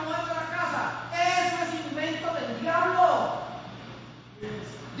calle y la mujer de la casa, eso es invento del diablo.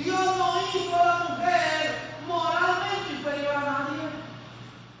 Dios no hizo a la mujer moralmente inferior a nadie.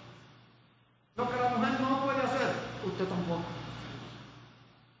 Lo que la mujer no puede hacer, usted tampoco.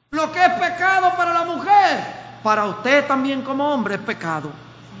 Lo que es pecado para la mujer, para usted también como hombre es pecado.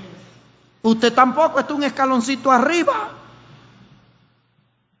 Usted tampoco está un escaloncito arriba.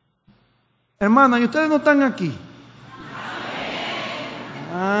 Hermana, ¿y ustedes no están aquí?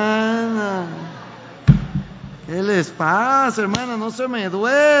 Ana, ¿qué les pasa, hermana? No se me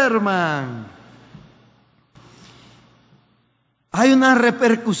duerman. Hay una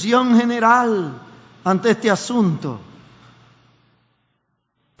repercusión general ante este asunto.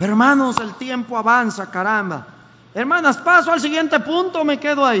 Pero hermanos, el tiempo avanza, caramba. Hermanas, paso al siguiente punto, me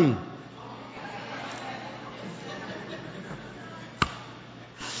quedo ahí.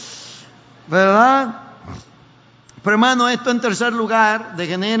 ¿Verdad? Pero hermano, esto en tercer lugar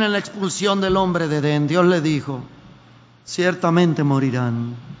degenera en la expulsión del hombre de Edén. Dios le dijo, ciertamente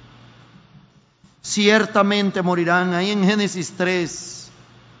morirán. Ciertamente morirán. Ahí en Génesis 3,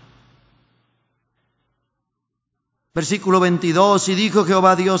 versículo 22, y dijo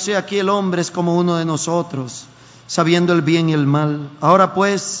Jehová Dios, he aquí el hombre es como uno de nosotros, sabiendo el bien y el mal. Ahora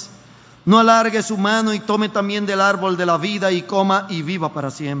pues, no alargue su mano y tome también del árbol de la vida y coma y viva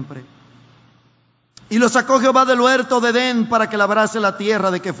para siempre. Y lo sacó Jehová del huerto de Edén para que labrase la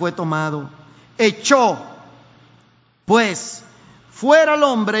tierra de que fue tomado. Echó, pues, fuera el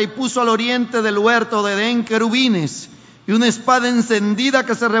hombre y puso al oriente del huerto de Edén querubines y una espada encendida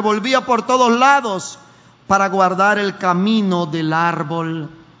que se revolvía por todos lados para guardar el camino del árbol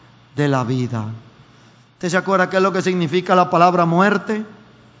de la vida. ¿Usted se acuerda qué es lo que significa la palabra muerte?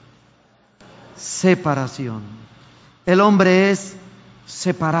 Separación. El hombre es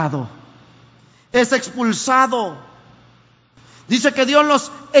separado, es expulsado. Dice que Dios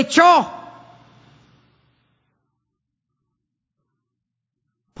los echó.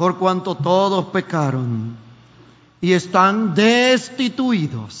 Por cuanto todos pecaron y están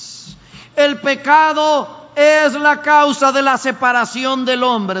destituidos. El pecado es la causa de la separación del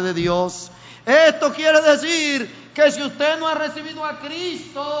hombre de Dios. Esto quiere decir que si usted no ha recibido a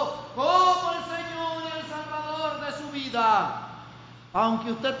Cristo como el Señor y el Salvador de su vida,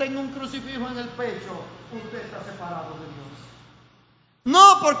 aunque usted tenga un crucifijo en el pecho, usted está separado de Dios.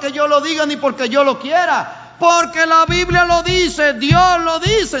 No porque yo lo diga ni porque yo lo quiera, porque la Biblia lo dice, Dios lo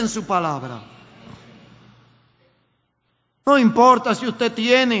dice en su palabra. No importa si usted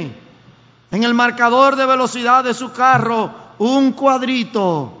tiene en el marcador de velocidad de su carro un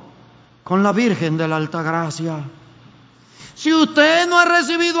cuadrito con la Virgen de la Altagracia. Si usted no ha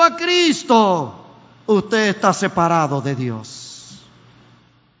recibido a Cristo, usted está separado de Dios.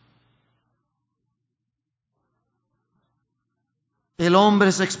 El hombre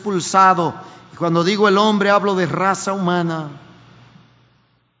es expulsado. Y cuando digo el hombre, hablo de raza humana.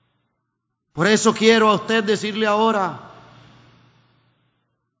 Por eso quiero a usted decirle ahora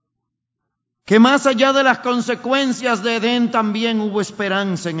que más allá de las consecuencias de Edén, también hubo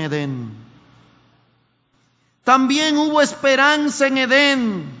esperanza en Edén. También hubo esperanza en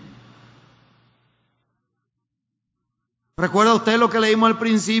Edén. ¿Recuerda usted lo que leímos al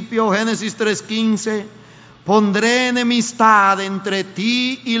principio? Génesis 3:15. Pondré enemistad entre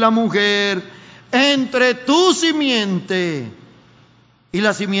ti y la mujer, entre tu simiente y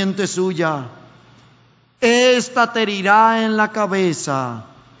la simiente suya. Esta te herirá en la cabeza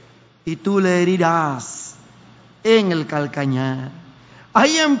y tú le herirás en el calcañar.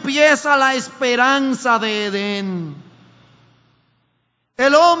 Ahí empieza la esperanza de Edén.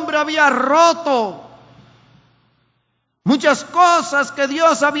 El hombre había roto muchas cosas que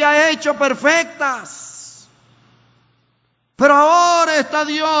Dios había hecho perfectas. Pero ahora está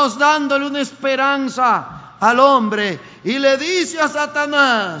Dios dándole una esperanza al hombre y le dice a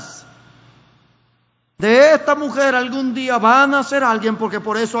Satanás: De esta mujer algún día va a nacer alguien, porque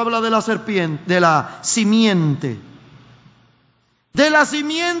por eso habla de la serpiente, de la simiente. De la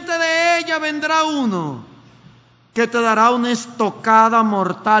simiente de ella vendrá uno que te dará una estocada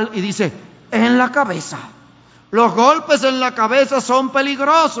mortal. Y dice, en la cabeza. Los golpes en la cabeza son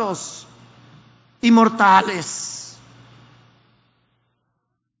peligrosos y mortales.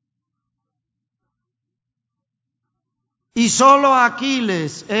 Y solo a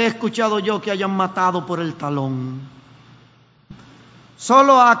Aquiles he escuchado yo que hayan matado por el talón.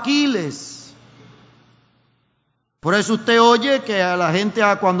 Solo a Aquiles. Por eso usted oye que a la gente,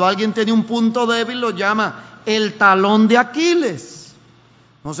 cuando alguien tiene un punto débil, lo llama el talón de Aquiles.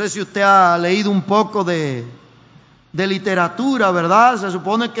 No sé si usted ha leído un poco de literatura, ¿verdad? Se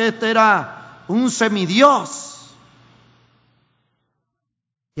supone que este era un semidios.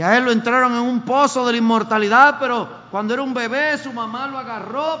 Y a él lo entraron en un pozo de la inmortalidad, pero cuando era un bebé su mamá lo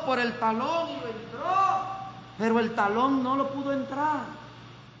agarró por el talón y lo entró, pero el talón no lo pudo entrar.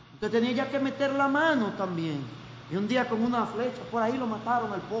 Entonces tenía ya que meter la mano también. Y un día con una flecha, por ahí lo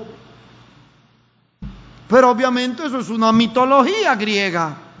mataron al pobre. Pero obviamente eso es una mitología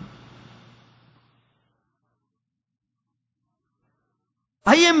griega.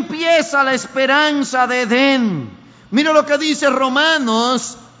 Ahí empieza la esperanza de Edén. Mira lo que dice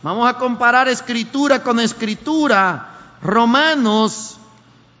Romanos. Vamos a comparar escritura con escritura. Romanos,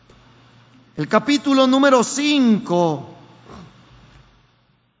 el capítulo número 5.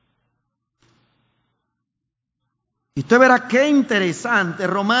 Y usted verá qué interesante.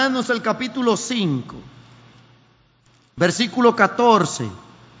 Romanos, el capítulo 5, versículo 14.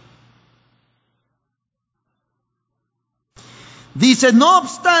 Dice, no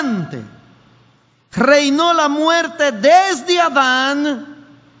obstante, reinó la muerte desde Adán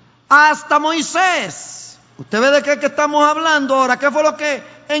hasta Moisés. ¿Usted ve de qué estamos hablando ahora? ¿Qué fue lo que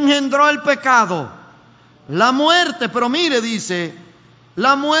engendró el pecado? La muerte. Pero mire, dice,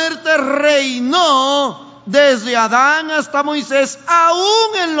 la muerte reinó desde Adán hasta Moisés,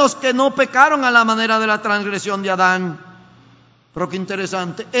 aún en los que no pecaron a la manera de la transgresión de Adán. Pero qué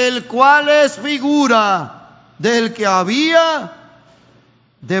interesante, el cual es figura del que había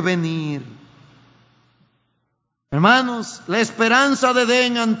de venir. Hermanos, la esperanza de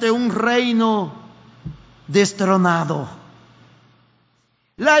Edén ante un reino destronado.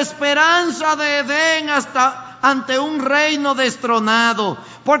 La esperanza de Edén ante un reino destronado.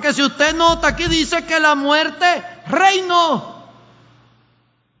 Porque si usted nota, aquí dice que la muerte reinó.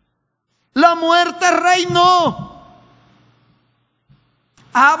 La muerte reinó.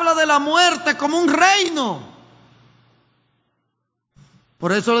 Habla de la muerte como un reino.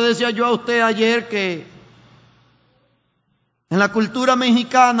 Por eso le decía yo a usted ayer que en la cultura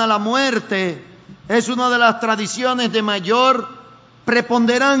mexicana la muerte es una de las tradiciones de mayor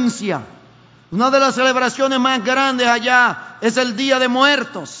preponderancia. Una de las celebraciones más grandes allá es el Día de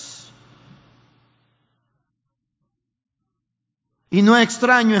Muertos. Y no es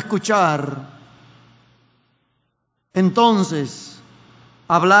extraño escuchar entonces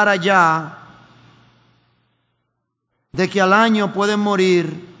hablar allá de que al año pueden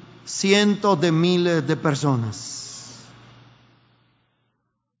morir cientos de miles de personas.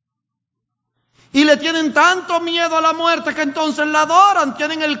 Y le tienen tanto miedo a la muerte que entonces la adoran,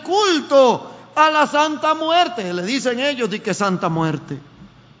 tienen el culto a la Santa Muerte. Le dicen ellos de que Santa Muerte.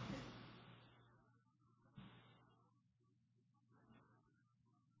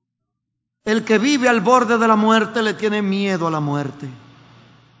 El que vive al borde de la muerte le tiene miedo a la muerte.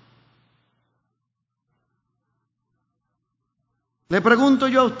 Le pregunto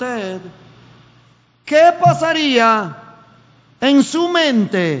yo a usted, ¿qué pasaría en su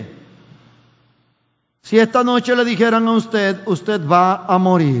mente si esta noche le dijeran a usted, usted va a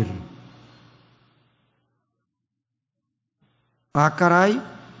morir? Ah, caray,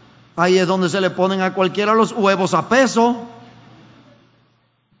 ahí es donde se le ponen a cualquiera los huevos a peso.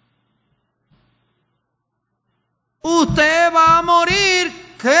 Usted va a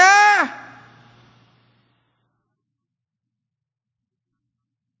morir, ¿qué?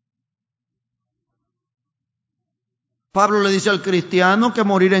 Pablo le dice al cristiano que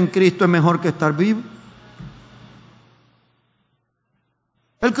morir en Cristo es mejor que estar vivo.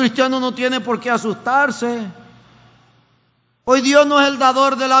 El cristiano no tiene por qué asustarse. Hoy Dios no es el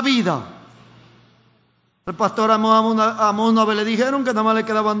dador de la vida. El pastor Amós una vez le dijeron que nada más le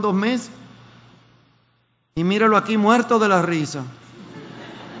quedaban 2 meses. Y míralo aquí muerto de la risa.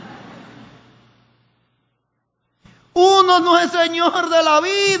 Uno no es señor de la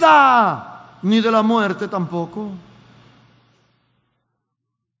vida, ni de la muerte tampoco.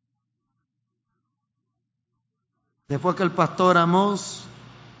 Después que el pastor Amós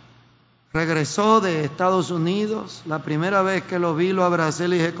regresó de Estados Unidos. La primera vez que lo vi, lo abracé,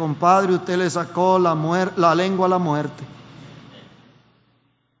 le dije: compadre, usted le sacó la lengua a la muerte.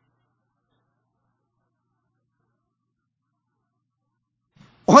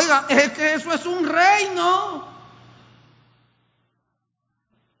 Oiga, es que eso es un reino.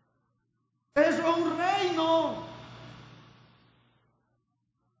 Eso es un reino.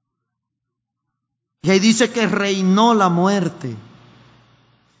 Y ahí dice que reinó la muerte,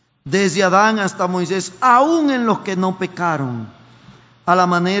 desde Adán hasta Moisés, aún en los que no pecaron, a la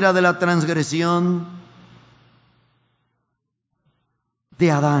manera de la transgresión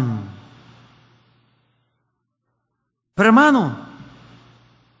de Adán. Pero hermano,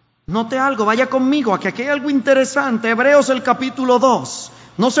 note algo, vaya conmigo, que aquí hay algo interesante. Hebreos el capítulo 2.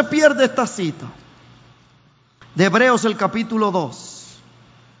 No se pierde esta cita. De Hebreos el capítulo 2.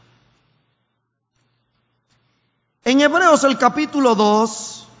 En Hebreos el capítulo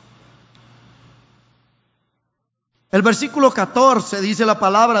 2, el versículo 14 dice la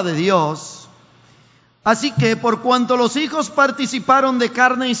palabra de Dios: así que por cuanto los hijos participaron de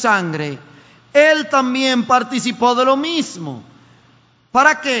carne y sangre, Él también participó de lo mismo.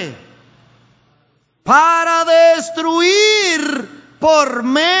 ¿Para qué? Para destruir por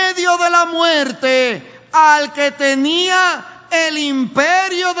medio de la muerte al que tenía el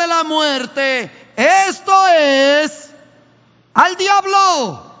imperio de la muerte. Esto es, al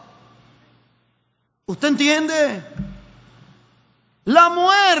diablo. ¿Usted entiende? La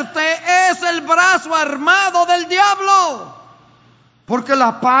muerte es el brazo armado del diablo. Porque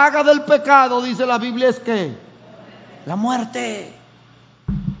la paga del pecado, dice la Biblia, es ¿qué? La muerte.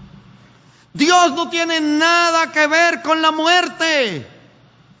 Dios no tiene nada que ver con la muerte.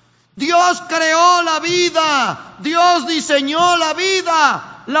 Dios creó la vida. Dios diseñó la vida.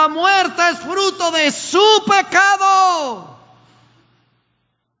 La muerte es fruto de su pecado.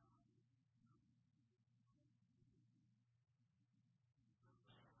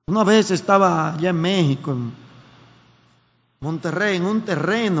 Una vez estaba allá en México, en Monterrey, en un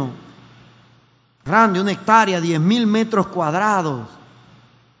terreno grande, 1 hectárea, 10,000 metros cuadrados.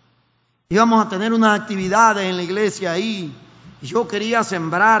 Íbamos a tener unas actividades en la iglesia ahí. Y yo quería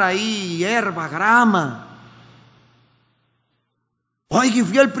sembrar ahí hierba, grama. Oye,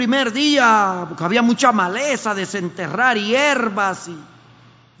 fui el primer día, porque había mucha maleza, desenterrar hierbas y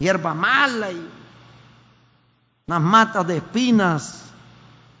hierba mala y unas matas de espinas.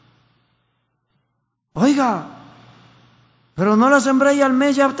 Oiga, pero no la sembré y al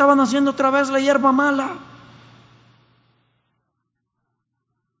mes ya estaban haciendo otra vez la hierba mala.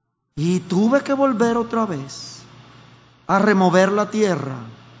 Y tuve que volver otra vez a remover la tierra.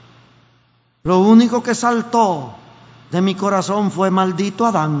 Lo único que saltó de mi corazón fue: maldito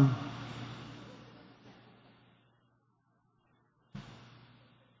Adán.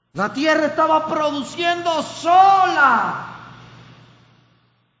 La tierra estaba produciendo sola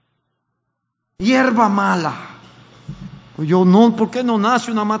hierba mala. Pues yo no, ¿por qué no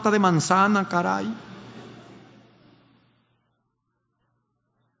nace una mata de manzana, caray?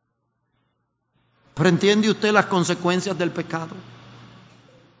 Pero ¿entiende usted las consecuencias del pecado?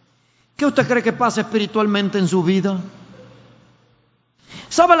 ¿Qué usted cree que pasa espiritualmente en su vida?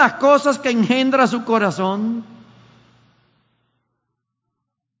 ¿Sabe las cosas que engendra su corazón?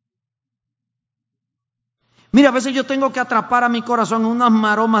 Mira, a veces yo tengo que atrapar a mi corazón en unas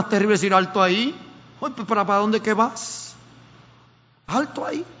maromas terribles y decir: alto ahí. Oye, ¿para dónde que vas? Alto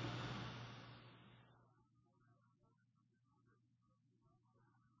ahí.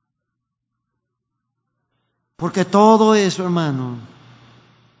 Porque todo eso, hermano,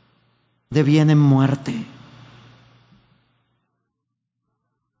 deviene en muerte.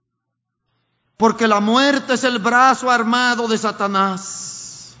 Porque la muerte es el brazo armado de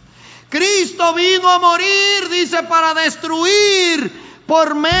Satanás. Cristo vino a morir, dice, para destruir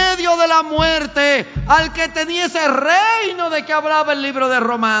por medio de la muerte al que tenía ese reino de que hablaba el libro de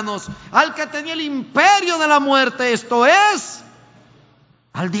Romanos, al que tenía el imperio de la muerte, esto es,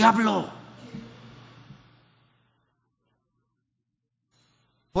 al diablo.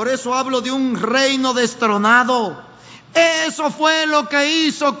 Por eso hablo de un reino destronado. Eso fue lo que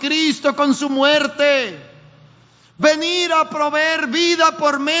hizo Cristo con su muerte. Venir a proveer vida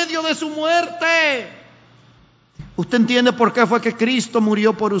por medio de su muerte. ¿Usted entiende por qué fue que Cristo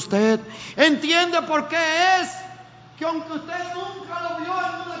murió por usted? ¿Entiende por qué es que aunque usted nunca lo vio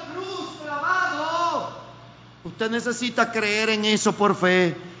en una cruz clavado, usted necesita creer en eso por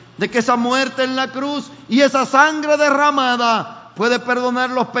fe? De que esa muerte en la cruz y esa sangre derramada puede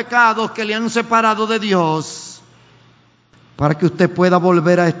perdonar los pecados que le han separado de Dios, para que usted pueda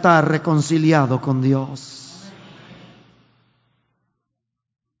volver a estar reconciliado con Dios.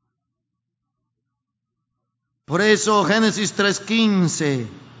 Por eso Génesis 3:15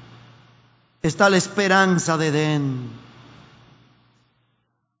 está la esperanza de Edén.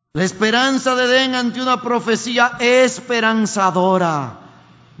 La esperanza de Edén ante una profecía esperanzadora.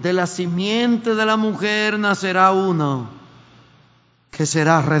 De la simiente de la mujer nacerá uno que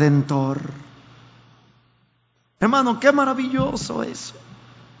será redentor. Hermano, qué maravilloso eso.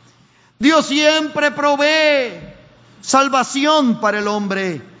 Dios siempre provee salvación para el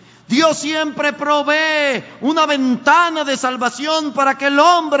hombre. Dios siempre provee una ventana de salvación para que el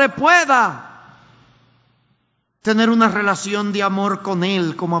hombre pueda tener una relación de amor con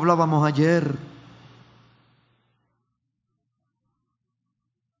Él, como hablábamos ayer.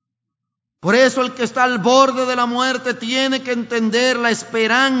 Por eso el que está al borde de la muerte tiene que entender la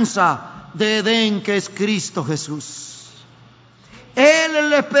esperanza de Edén, que es Cristo Jesús. Él es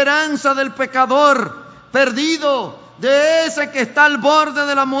la esperanza del pecador perdido, de ese que está al borde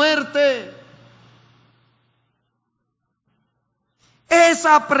de la muerte.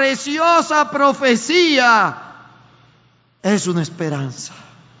 Esa preciosa profecía es una esperanza.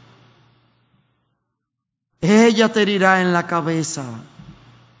 Ella te herirá en la cabeza.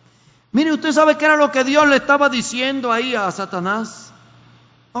 Mire, ¿usted sabe qué era lo que Dios le estaba diciendo ahí a Satanás?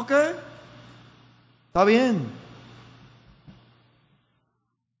 Ok, está bien.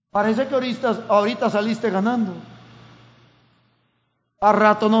 Parece que ahorita saliste ganando. A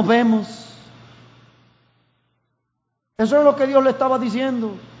rato nos vemos. Eso es lo que Dios le estaba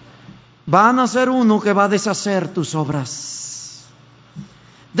diciendo. Van a ser uno que va a deshacer tus obras.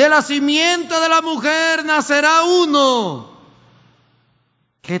 De la simiente de la mujer nacerá uno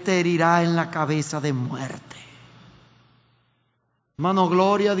que te herirá en la cabeza de muerte. Hermano,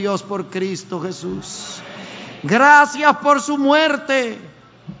 gloria a Dios por Cristo Jesús. Gracias por su muerte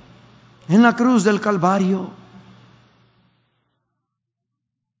en la cruz del Calvario.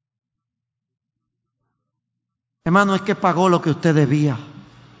 Hermano, es que pagó lo que usted debía.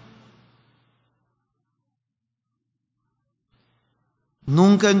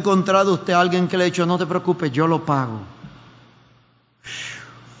 Nunca ha encontrado usted a alguien que le ha dicho: no te preocupes, yo lo pago.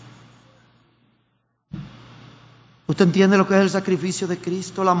 ¿Usted entiende lo que es el sacrificio de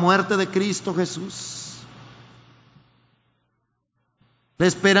Cristo, la muerte de Cristo Jesús? La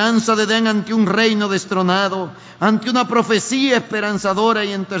esperanza de Edén ante un reino destronado, ante una profecía esperanzadora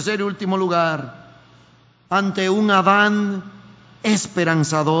y, en tercer y último lugar, ante un Adán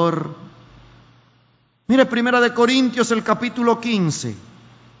esperanzador. Mire, Primera de Corintios, el capítulo 15.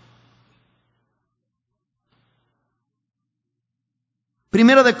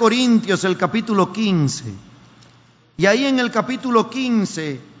 Primera de Corintios, el capítulo 15. Y ahí en el capítulo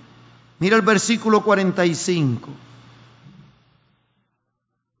 15, mira el versículo 45.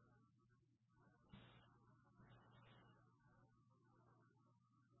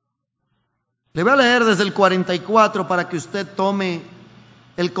 Le voy a leer desde el 44 para que usted tome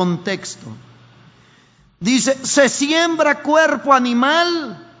el contexto. Dice: se siembra cuerpo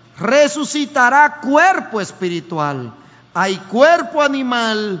animal, resucitará cuerpo espiritual. Hay cuerpo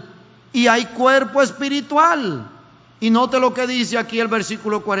animal y hay cuerpo espiritual. Y note lo que dice aquí el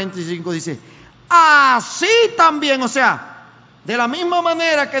versículo 45. Dice: así también, o sea, de la misma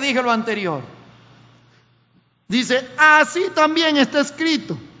manera que dije lo anterior. Dice: así también está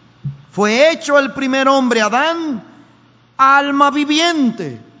escrito. Fue hecho el primer hombre, Adán, alma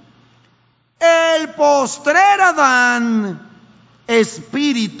viviente. El postrer Adán,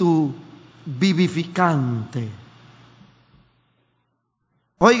 espíritu vivificante.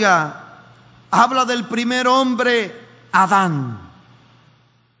 Oiga, habla del primer hombre, Adán.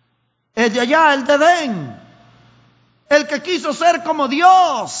 El de allá, el de Edén. El que quiso ser como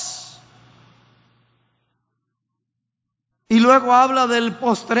Dios. Y luego habla del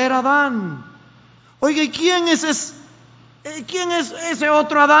postrer Adán. Oiga, ¿y quién es ese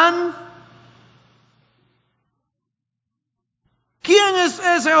otro Adán? ¿Quién es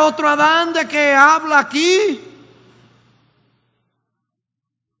ese otro Adán de que habla aquí?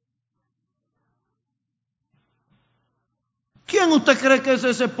 ¿Quién usted cree que es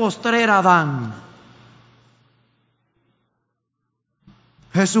ese postrer Adán?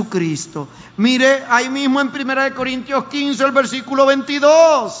 Jesucristo. Mire, ahí mismo en Primera de Corintios 15, el versículo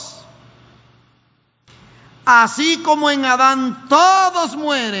 22. Así como en Adán todos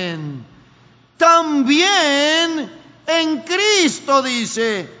mueren, también en Cristo,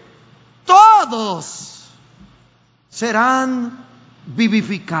 dice, todos serán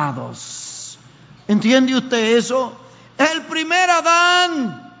vivificados. ¿Entiende usted eso? El primer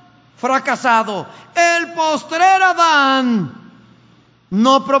Adán fracasado, el postrer Adán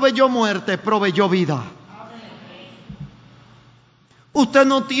no proveyó muerte, proveyó vida. Usted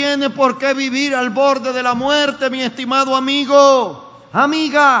no tiene por qué vivir al borde de la muerte, mi estimado amigo,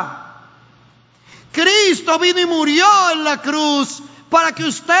 amiga. Cristo vino y murió en la cruz para que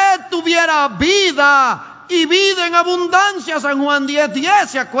usted tuviera vida y vida en abundancia. San Juan 10:10,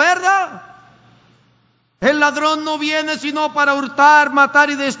 ¿se acuerda? El ladrón no viene sino para hurtar, matar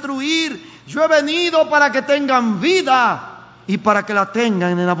y destruir. Yo he venido para que tengan vida y para que la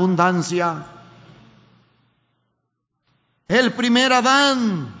tengan en abundancia. El primer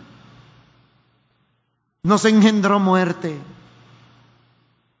Adán nos engendró muerte.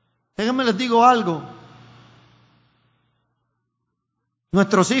 Déjenme les digo algo.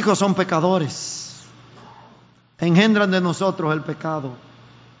 Nuestros hijos son pecadores. Engendran de nosotros el pecado.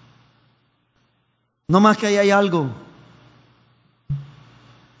 No más que ahí hay algo.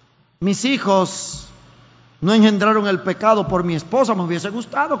 Mis hijos no engendraron el pecado por mi esposa. Me hubiese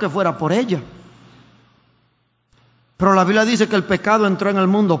gustado que fuera por ella. Pero la Biblia dice que el pecado entró en el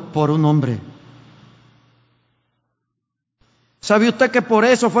mundo por un hombre. ¿Sabe usted que por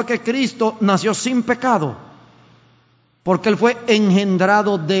eso fue que Cristo nació sin pecado? Porque Él fue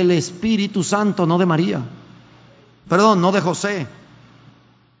engendrado del Espíritu Santo, no de María. Perdón, no de José.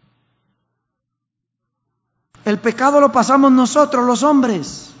 El pecado lo pasamos nosotros, los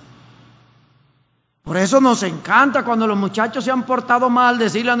hombres. Por eso nos encanta cuando los muchachos se han portado mal,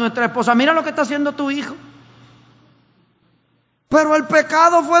 decirle a nuestra esposa: mira lo que está haciendo tu hijo. Pero el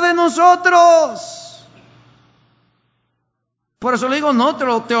pecado fue de nosotros. Por eso le digo, no,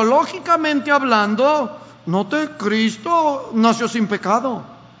 teológicamente hablando, Cristo nació sin pecado,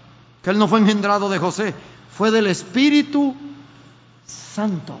 que Él no fue engendrado de José, fue del Espíritu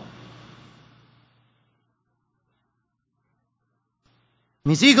Santo.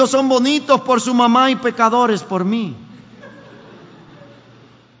 Mis hijos son bonitos por su mamá y pecadores por mí.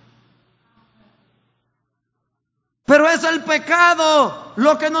 Pero es el pecado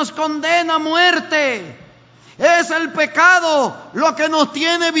lo que nos condena a muerte. Es el pecado lo que nos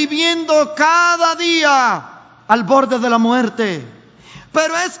tiene viviendo cada día al borde de la muerte.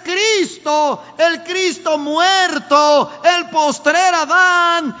 Pero es Cristo, el Cristo muerto, el postrer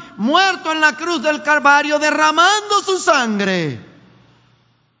Adán, muerto en la cruz del Calvario, derramando su sangre,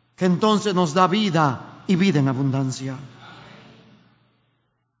 que entonces nos da vida y vida en abundancia.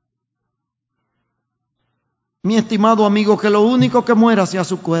 Mi estimado amigo, que lo único que muera sea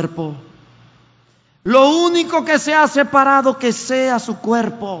su cuerpo. Lo único que sea separado, que sea su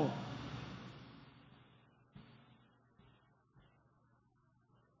cuerpo.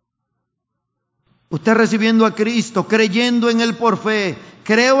 Usted recibiendo a Cristo, creyendo en Él por fe,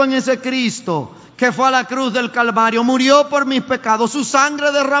 creo en ese Cristo que fue a la cruz del Calvario, murió por mis pecados, su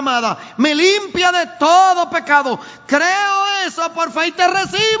sangre derramada me limpia de todo pecado. Creo eso por fe y te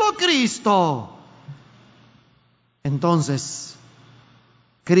recibo, Cristo. Entonces,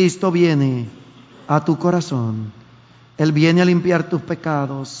 Cristo viene a tu corazón. Él viene a limpiar tus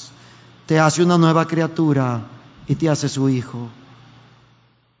pecados, te hace una nueva criatura y te hace su hijo.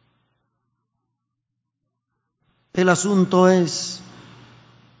 El asunto es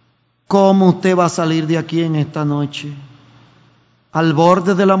cómo usted va a salir de aquí en esta noche, al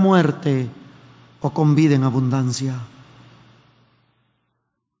borde de la muerte o con vida en abundancia.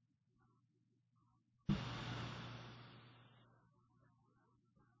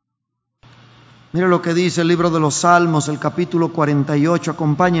 Mire lo que dice el libro de los Salmos, el capítulo 48,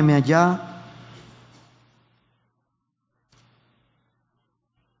 acompáñeme allá.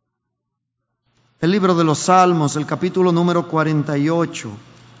 El libro de los Salmos, el capítulo número 48.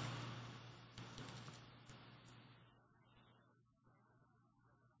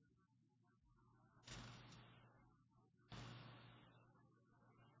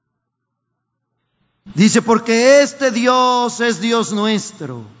 Dice: porque este Dios es Dios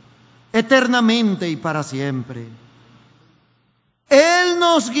nuestro, eternamente y para siempre. Él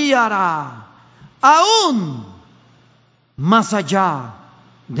nos guiará aún más allá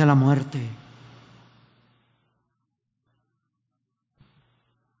de la muerte.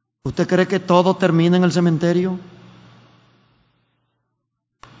 ¿Usted cree que todo termina en el cementerio?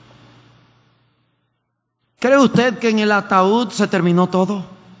 ¿Cree usted que en el ataúd se terminó todo?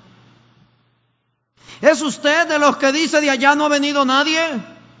 ¿Es usted de los que dice: de allá no ha venido nadie?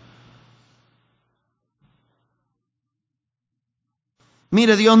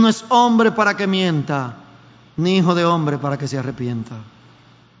 Mire, Dios no es hombre para que mienta, ni hijo de hombre para que se arrepienta.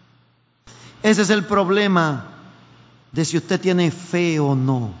 Ese es el problema de si usted tiene fe o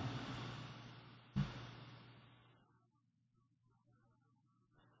no.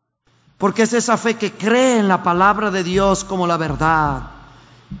 Porque es esa fe que cree en la palabra de Dios como la verdad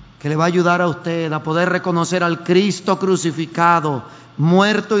que le va a ayudar a usted a poder reconocer al Cristo crucificado,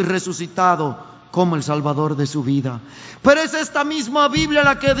 muerto y resucitado como el Salvador de su vida. Pero es esta misma Biblia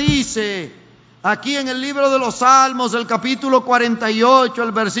la que dice, aquí en el libro de los Salmos, el capítulo 48,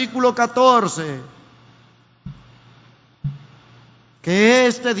 el versículo 14, que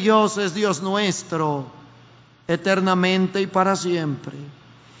este Dios es Dios nuestro eternamente y para siempre,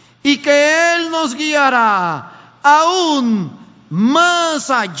 y que Él nos guiará aún más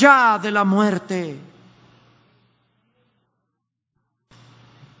allá de la muerte.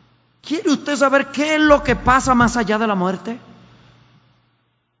 ¿Quiere usted saber qué es lo que pasa más allá de la muerte?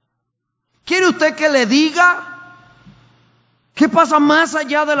 ¿Quiere usted que le diga qué pasa más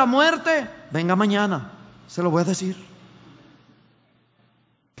allá de la muerte? Venga mañana, se lo voy a decir.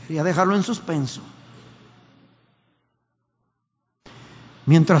 Quería dejarlo en suspenso.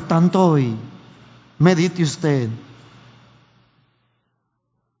 Mientras tanto, hoy, medite usted.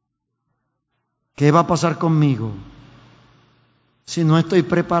 ¿Qué va a pasar conmigo si no estoy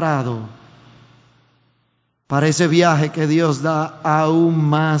preparado para ese viaje que Dios da aún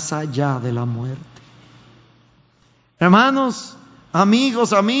más allá de la muerte? Hermanos,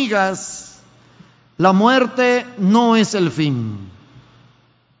 amigos, amigas, la muerte no es el fin.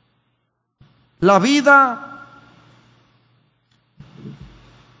 La vida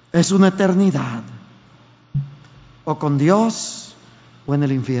es una eternidad, o con Dios o en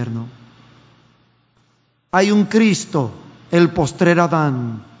el infierno. Hay un Cristo, el postrer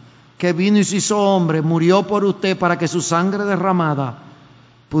Adán, que vino y se hizo hombre, murió por usted para que su sangre derramada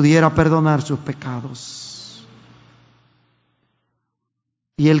pudiera perdonar sus pecados.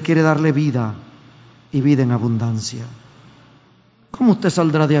 Y Él quiere darle vida y vida en abundancia. ¿Cómo usted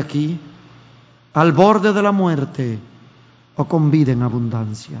saldrá de aquí? ¿Al borde de la muerte o con vida en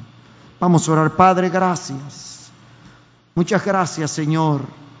abundancia? Vamos a orar. Padre, gracias. Muchas gracias, Señor,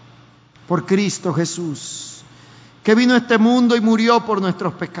 por Cristo Jesús, que vino a este mundo y murió por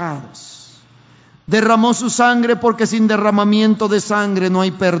nuestros pecados. Derramó su sangre porque sin derramamiento de sangre no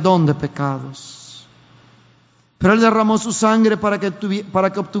hay perdón de pecados. Pero Él derramó su sangre para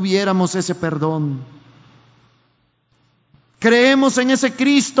que obtuviéramos ese perdón. Creemos en ese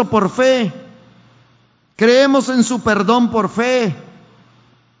Cristo por fe. Creemos en su perdón por fe.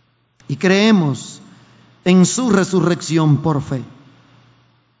 Y creemos en su resurrección por fe.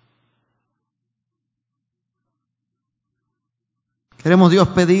 Queremos, Dios,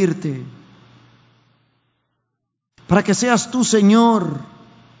 pedirte para que seas tú, Señor,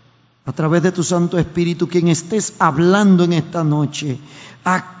 a través de tu Santo Espíritu, quien estés hablando en esta noche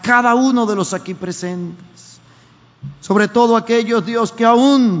a cada uno de los aquí presentes. Sobre todo aquellos, Dios, que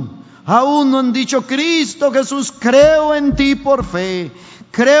aún no han dicho: Cristo Jesús, creo en ti por fe,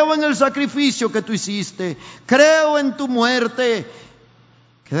 creo en el sacrificio que tú hiciste, creo en tu muerte,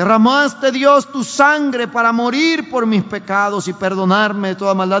 que derramaste, Dios, tu sangre para morir por mis pecados y perdonarme de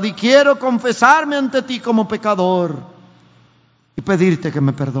toda maldad. Y quiero confesarme ante ti como pecador y pedirte que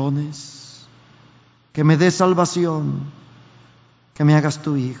me perdones, que me des salvación, que me hagas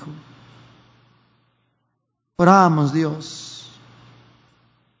tu hijo. Oramos, Dios,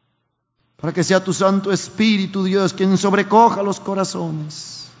 para que sea tu Santo Espíritu, Dios, quien sobrecoja los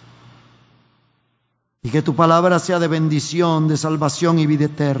corazones. Y que tu palabra sea de bendición, de salvación y vida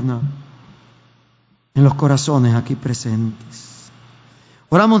eterna en los corazones aquí presentes.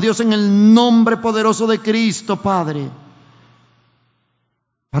 Oramos, Dios, en el nombre poderoso de Cristo, Padre,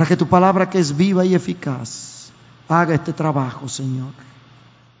 para que tu palabra, que es viva y eficaz, haga este trabajo, Señor.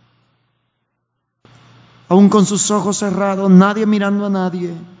 Aún con sus ojos cerrados, nadie mirando a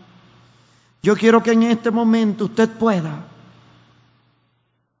nadie, yo quiero que en este momento usted pueda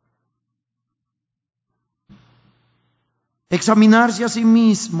examinarse a sí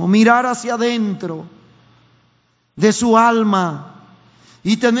mismo, mirar hacia adentro de su alma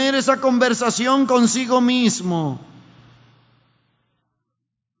y tener esa conversación consigo mismo.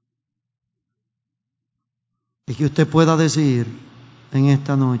 Y que usted pueda decir en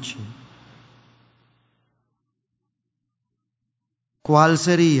esta noche: ¿cuál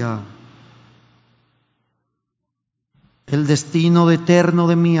sería el destino eterno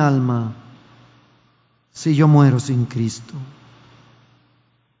de mi alma si yo muero sin Cristo?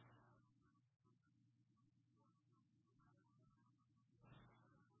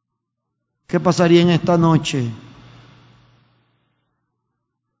 ¿Qué pasaría en esta noche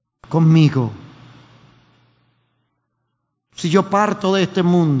conmigo si yo parto de este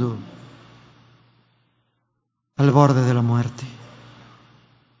mundo al borde de la muerte?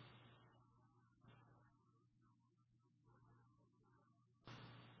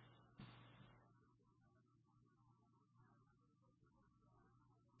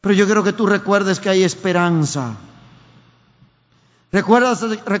 Pero yo quiero que tú recuerdes que hay esperanza.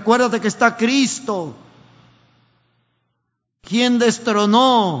 Recuérdate que está Cristo, quien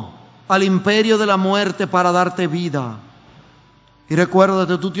destronó al imperio de la muerte para darte vida. Y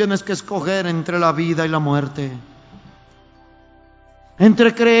recuérdate, tú tienes que escoger entre la vida y la muerte.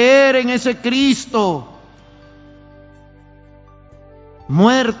 Entre creer en ese Cristo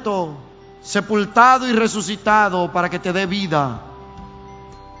muerto, sepultado y resucitado para que te dé vida,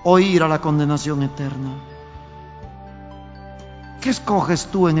 o ir a la condenación eterna. ¿Qué escoges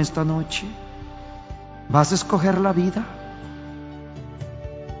tú en esta noche? ¿Vas a escoger la vida?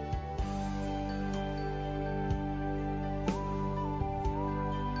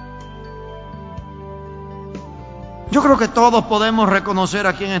 Yo creo que todos podemos reconocer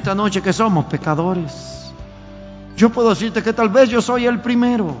aquí en esta noche que somos pecadores. Yo puedo decirte que tal vez yo soy el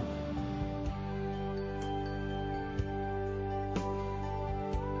primero.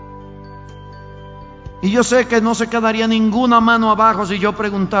 Y yo sé que no se quedaría ninguna mano abajo si yo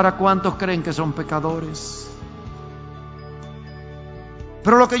preguntara cuántos creen que son pecadores.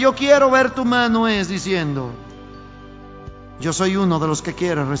 Pero lo que yo quiero ver tu mano es diciendo: yo soy uno de los que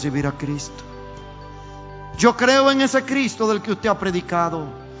quiere recibir a Cristo. Yo creo en ese Cristo del que usted ha predicado.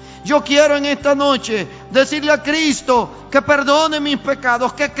 Yo quiero en esta noche decirle a Cristo que perdone mis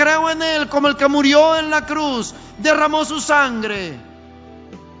pecados, que creo en Él como el que murió en la cruz, derramó su sangre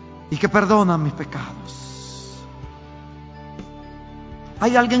y que perdona mis pecados.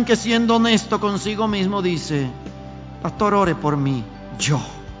 Hay alguien que, siendo honesto consigo mismo, dice: pastor, ore por mí. Yo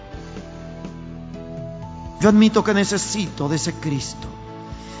admito que necesito de ese Cristo.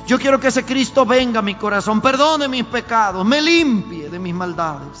 Yo quiero que ese Cristo venga a mi corazón, perdone mis pecados, me limpie de mis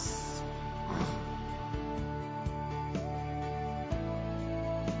maldades.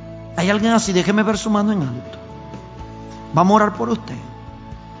 ¿Hay alguien así? Déjeme ver su mano en alto. Vamos a orar por usted.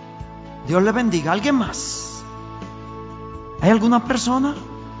 Dios le bendiga. ¿Alguien más? ¿Hay alguna persona?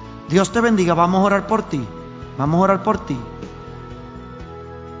 Dios te bendiga. Vamos a orar por ti. Vamos a orar por ti.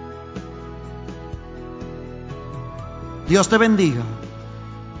 Dios te bendiga.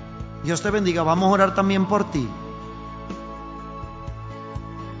 Dios te bendiga. Vamos a orar también por ti.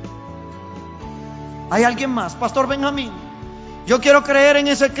 ¿Hay alguien más? Pastor Benjamín, yo quiero creer en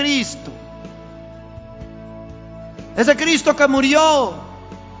ese Cristo. Ese Cristo que murió,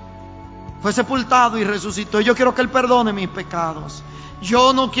 fue sepultado y resucitó. Yo quiero que Él perdone mis pecados.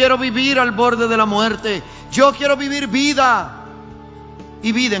 Yo no quiero vivir al borde de la muerte. Yo quiero vivir vida,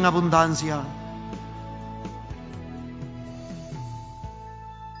 y vida en abundancia.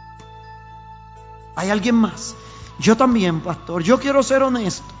 ¿Hay alguien más? Yo también, pastor. Yo quiero ser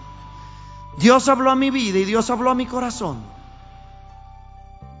honesto. Dios habló a mi vida y Dios habló a mi corazón.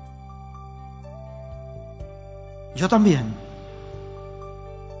 Yo también.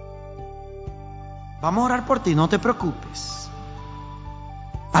 Vamos a orar por ti, no te preocupes.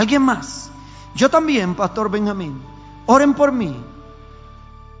 ¿Alguien más? Yo también, pastor Benjamín. Oren por mí.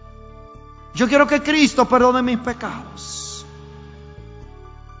 Yo quiero que Cristo perdone mis pecados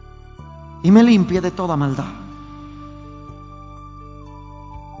y me limpie de toda maldad.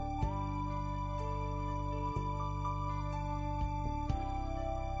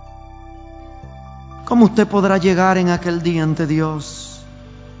 ¿Cómo usted podrá llegar en aquel día ante Dios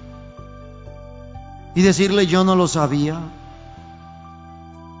y decirle: yo no lo sabía?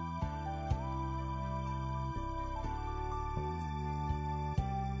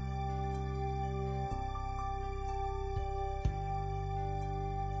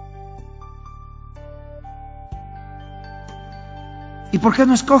 ¿Y por qué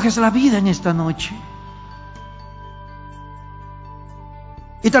no escoges la vida en esta noche?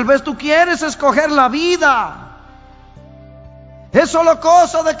 Y tal vez tú quieres escoger la vida. Es solo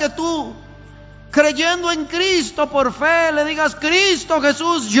cosa de que tú, creyendo en Cristo por fe, le digas: Cristo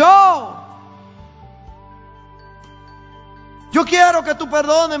Jesús, yo quiero que tú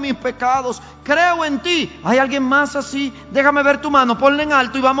perdones mis pecados. Creo en ti. ¿Hay alguien más así? Déjame ver tu mano, ponla en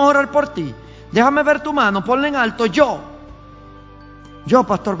alto y vamos a orar por ti. Déjame ver tu mano, ponla en alto. Yo,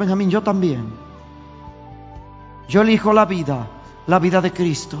 pastor Benjamín, yo también. Yo elijo la vida de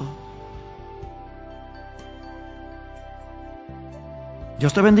Cristo.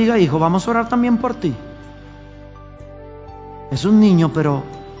 Dios te bendiga, hijo. Vamos a orar también por ti. Es un niño, pero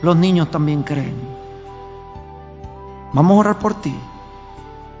los niños también creen. Vamos a orar por ti.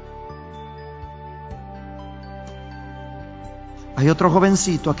 Hay otro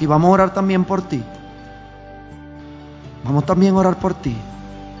jovencito aquí. Vamos a orar también por ti. Vamos también a orar por ti.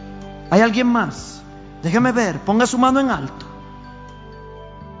 ¿Hay alguien más? Déjeme ver. Ponga su mano en alto.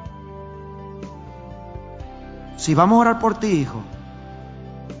 Sí, vamos a orar por ti, hijo.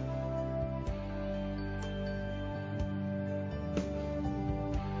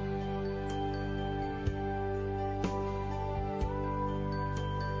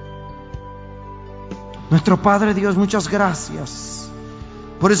 Nuestro Padre Dios, muchas gracias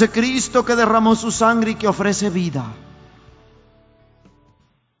por ese Cristo que derramó su sangre y que ofrece vida.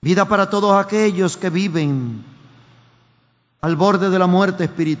 Vida para todos aquellos que viven al borde de la muerte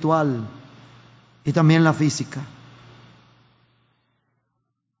espiritual y también la física.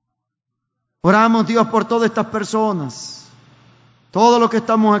 Oramos, Dios, por todas estas personas, todos los que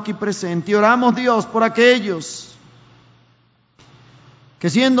estamos aquí presentes. Y oramos, Dios, por aquellos que,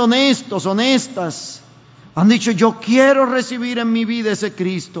 siendo honestos, honestas, han dicho: yo quiero recibir en mi vida ese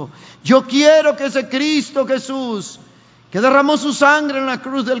Cristo. Yo quiero que ese Cristo Jesús, que derramó su sangre en la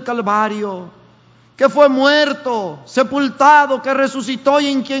cruz del Calvario, que fue muerto, sepultado, que resucitó y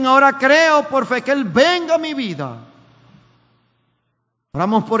en quien ahora creo por fe, que Él venga a mi vida.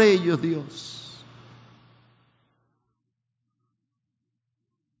 Oramos por ellos, Dios,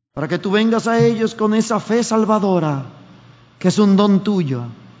 para que tú vengas a ellos con esa fe salvadora, que es un don tuyo,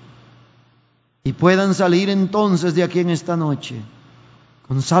 y puedan salir entonces de aquí en esta noche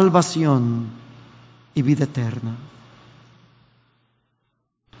con salvación y vida eterna.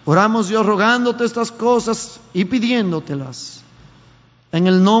 Oramos, Dios, rogándote estas cosas y pidiéndotelas en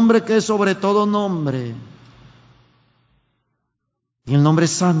el nombre que es sobre todo nombre, en el nombre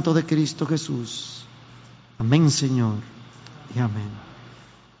santo de Cristo Jesús. Amén, Señor, y amén.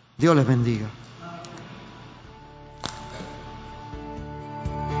 Dios les bendiga.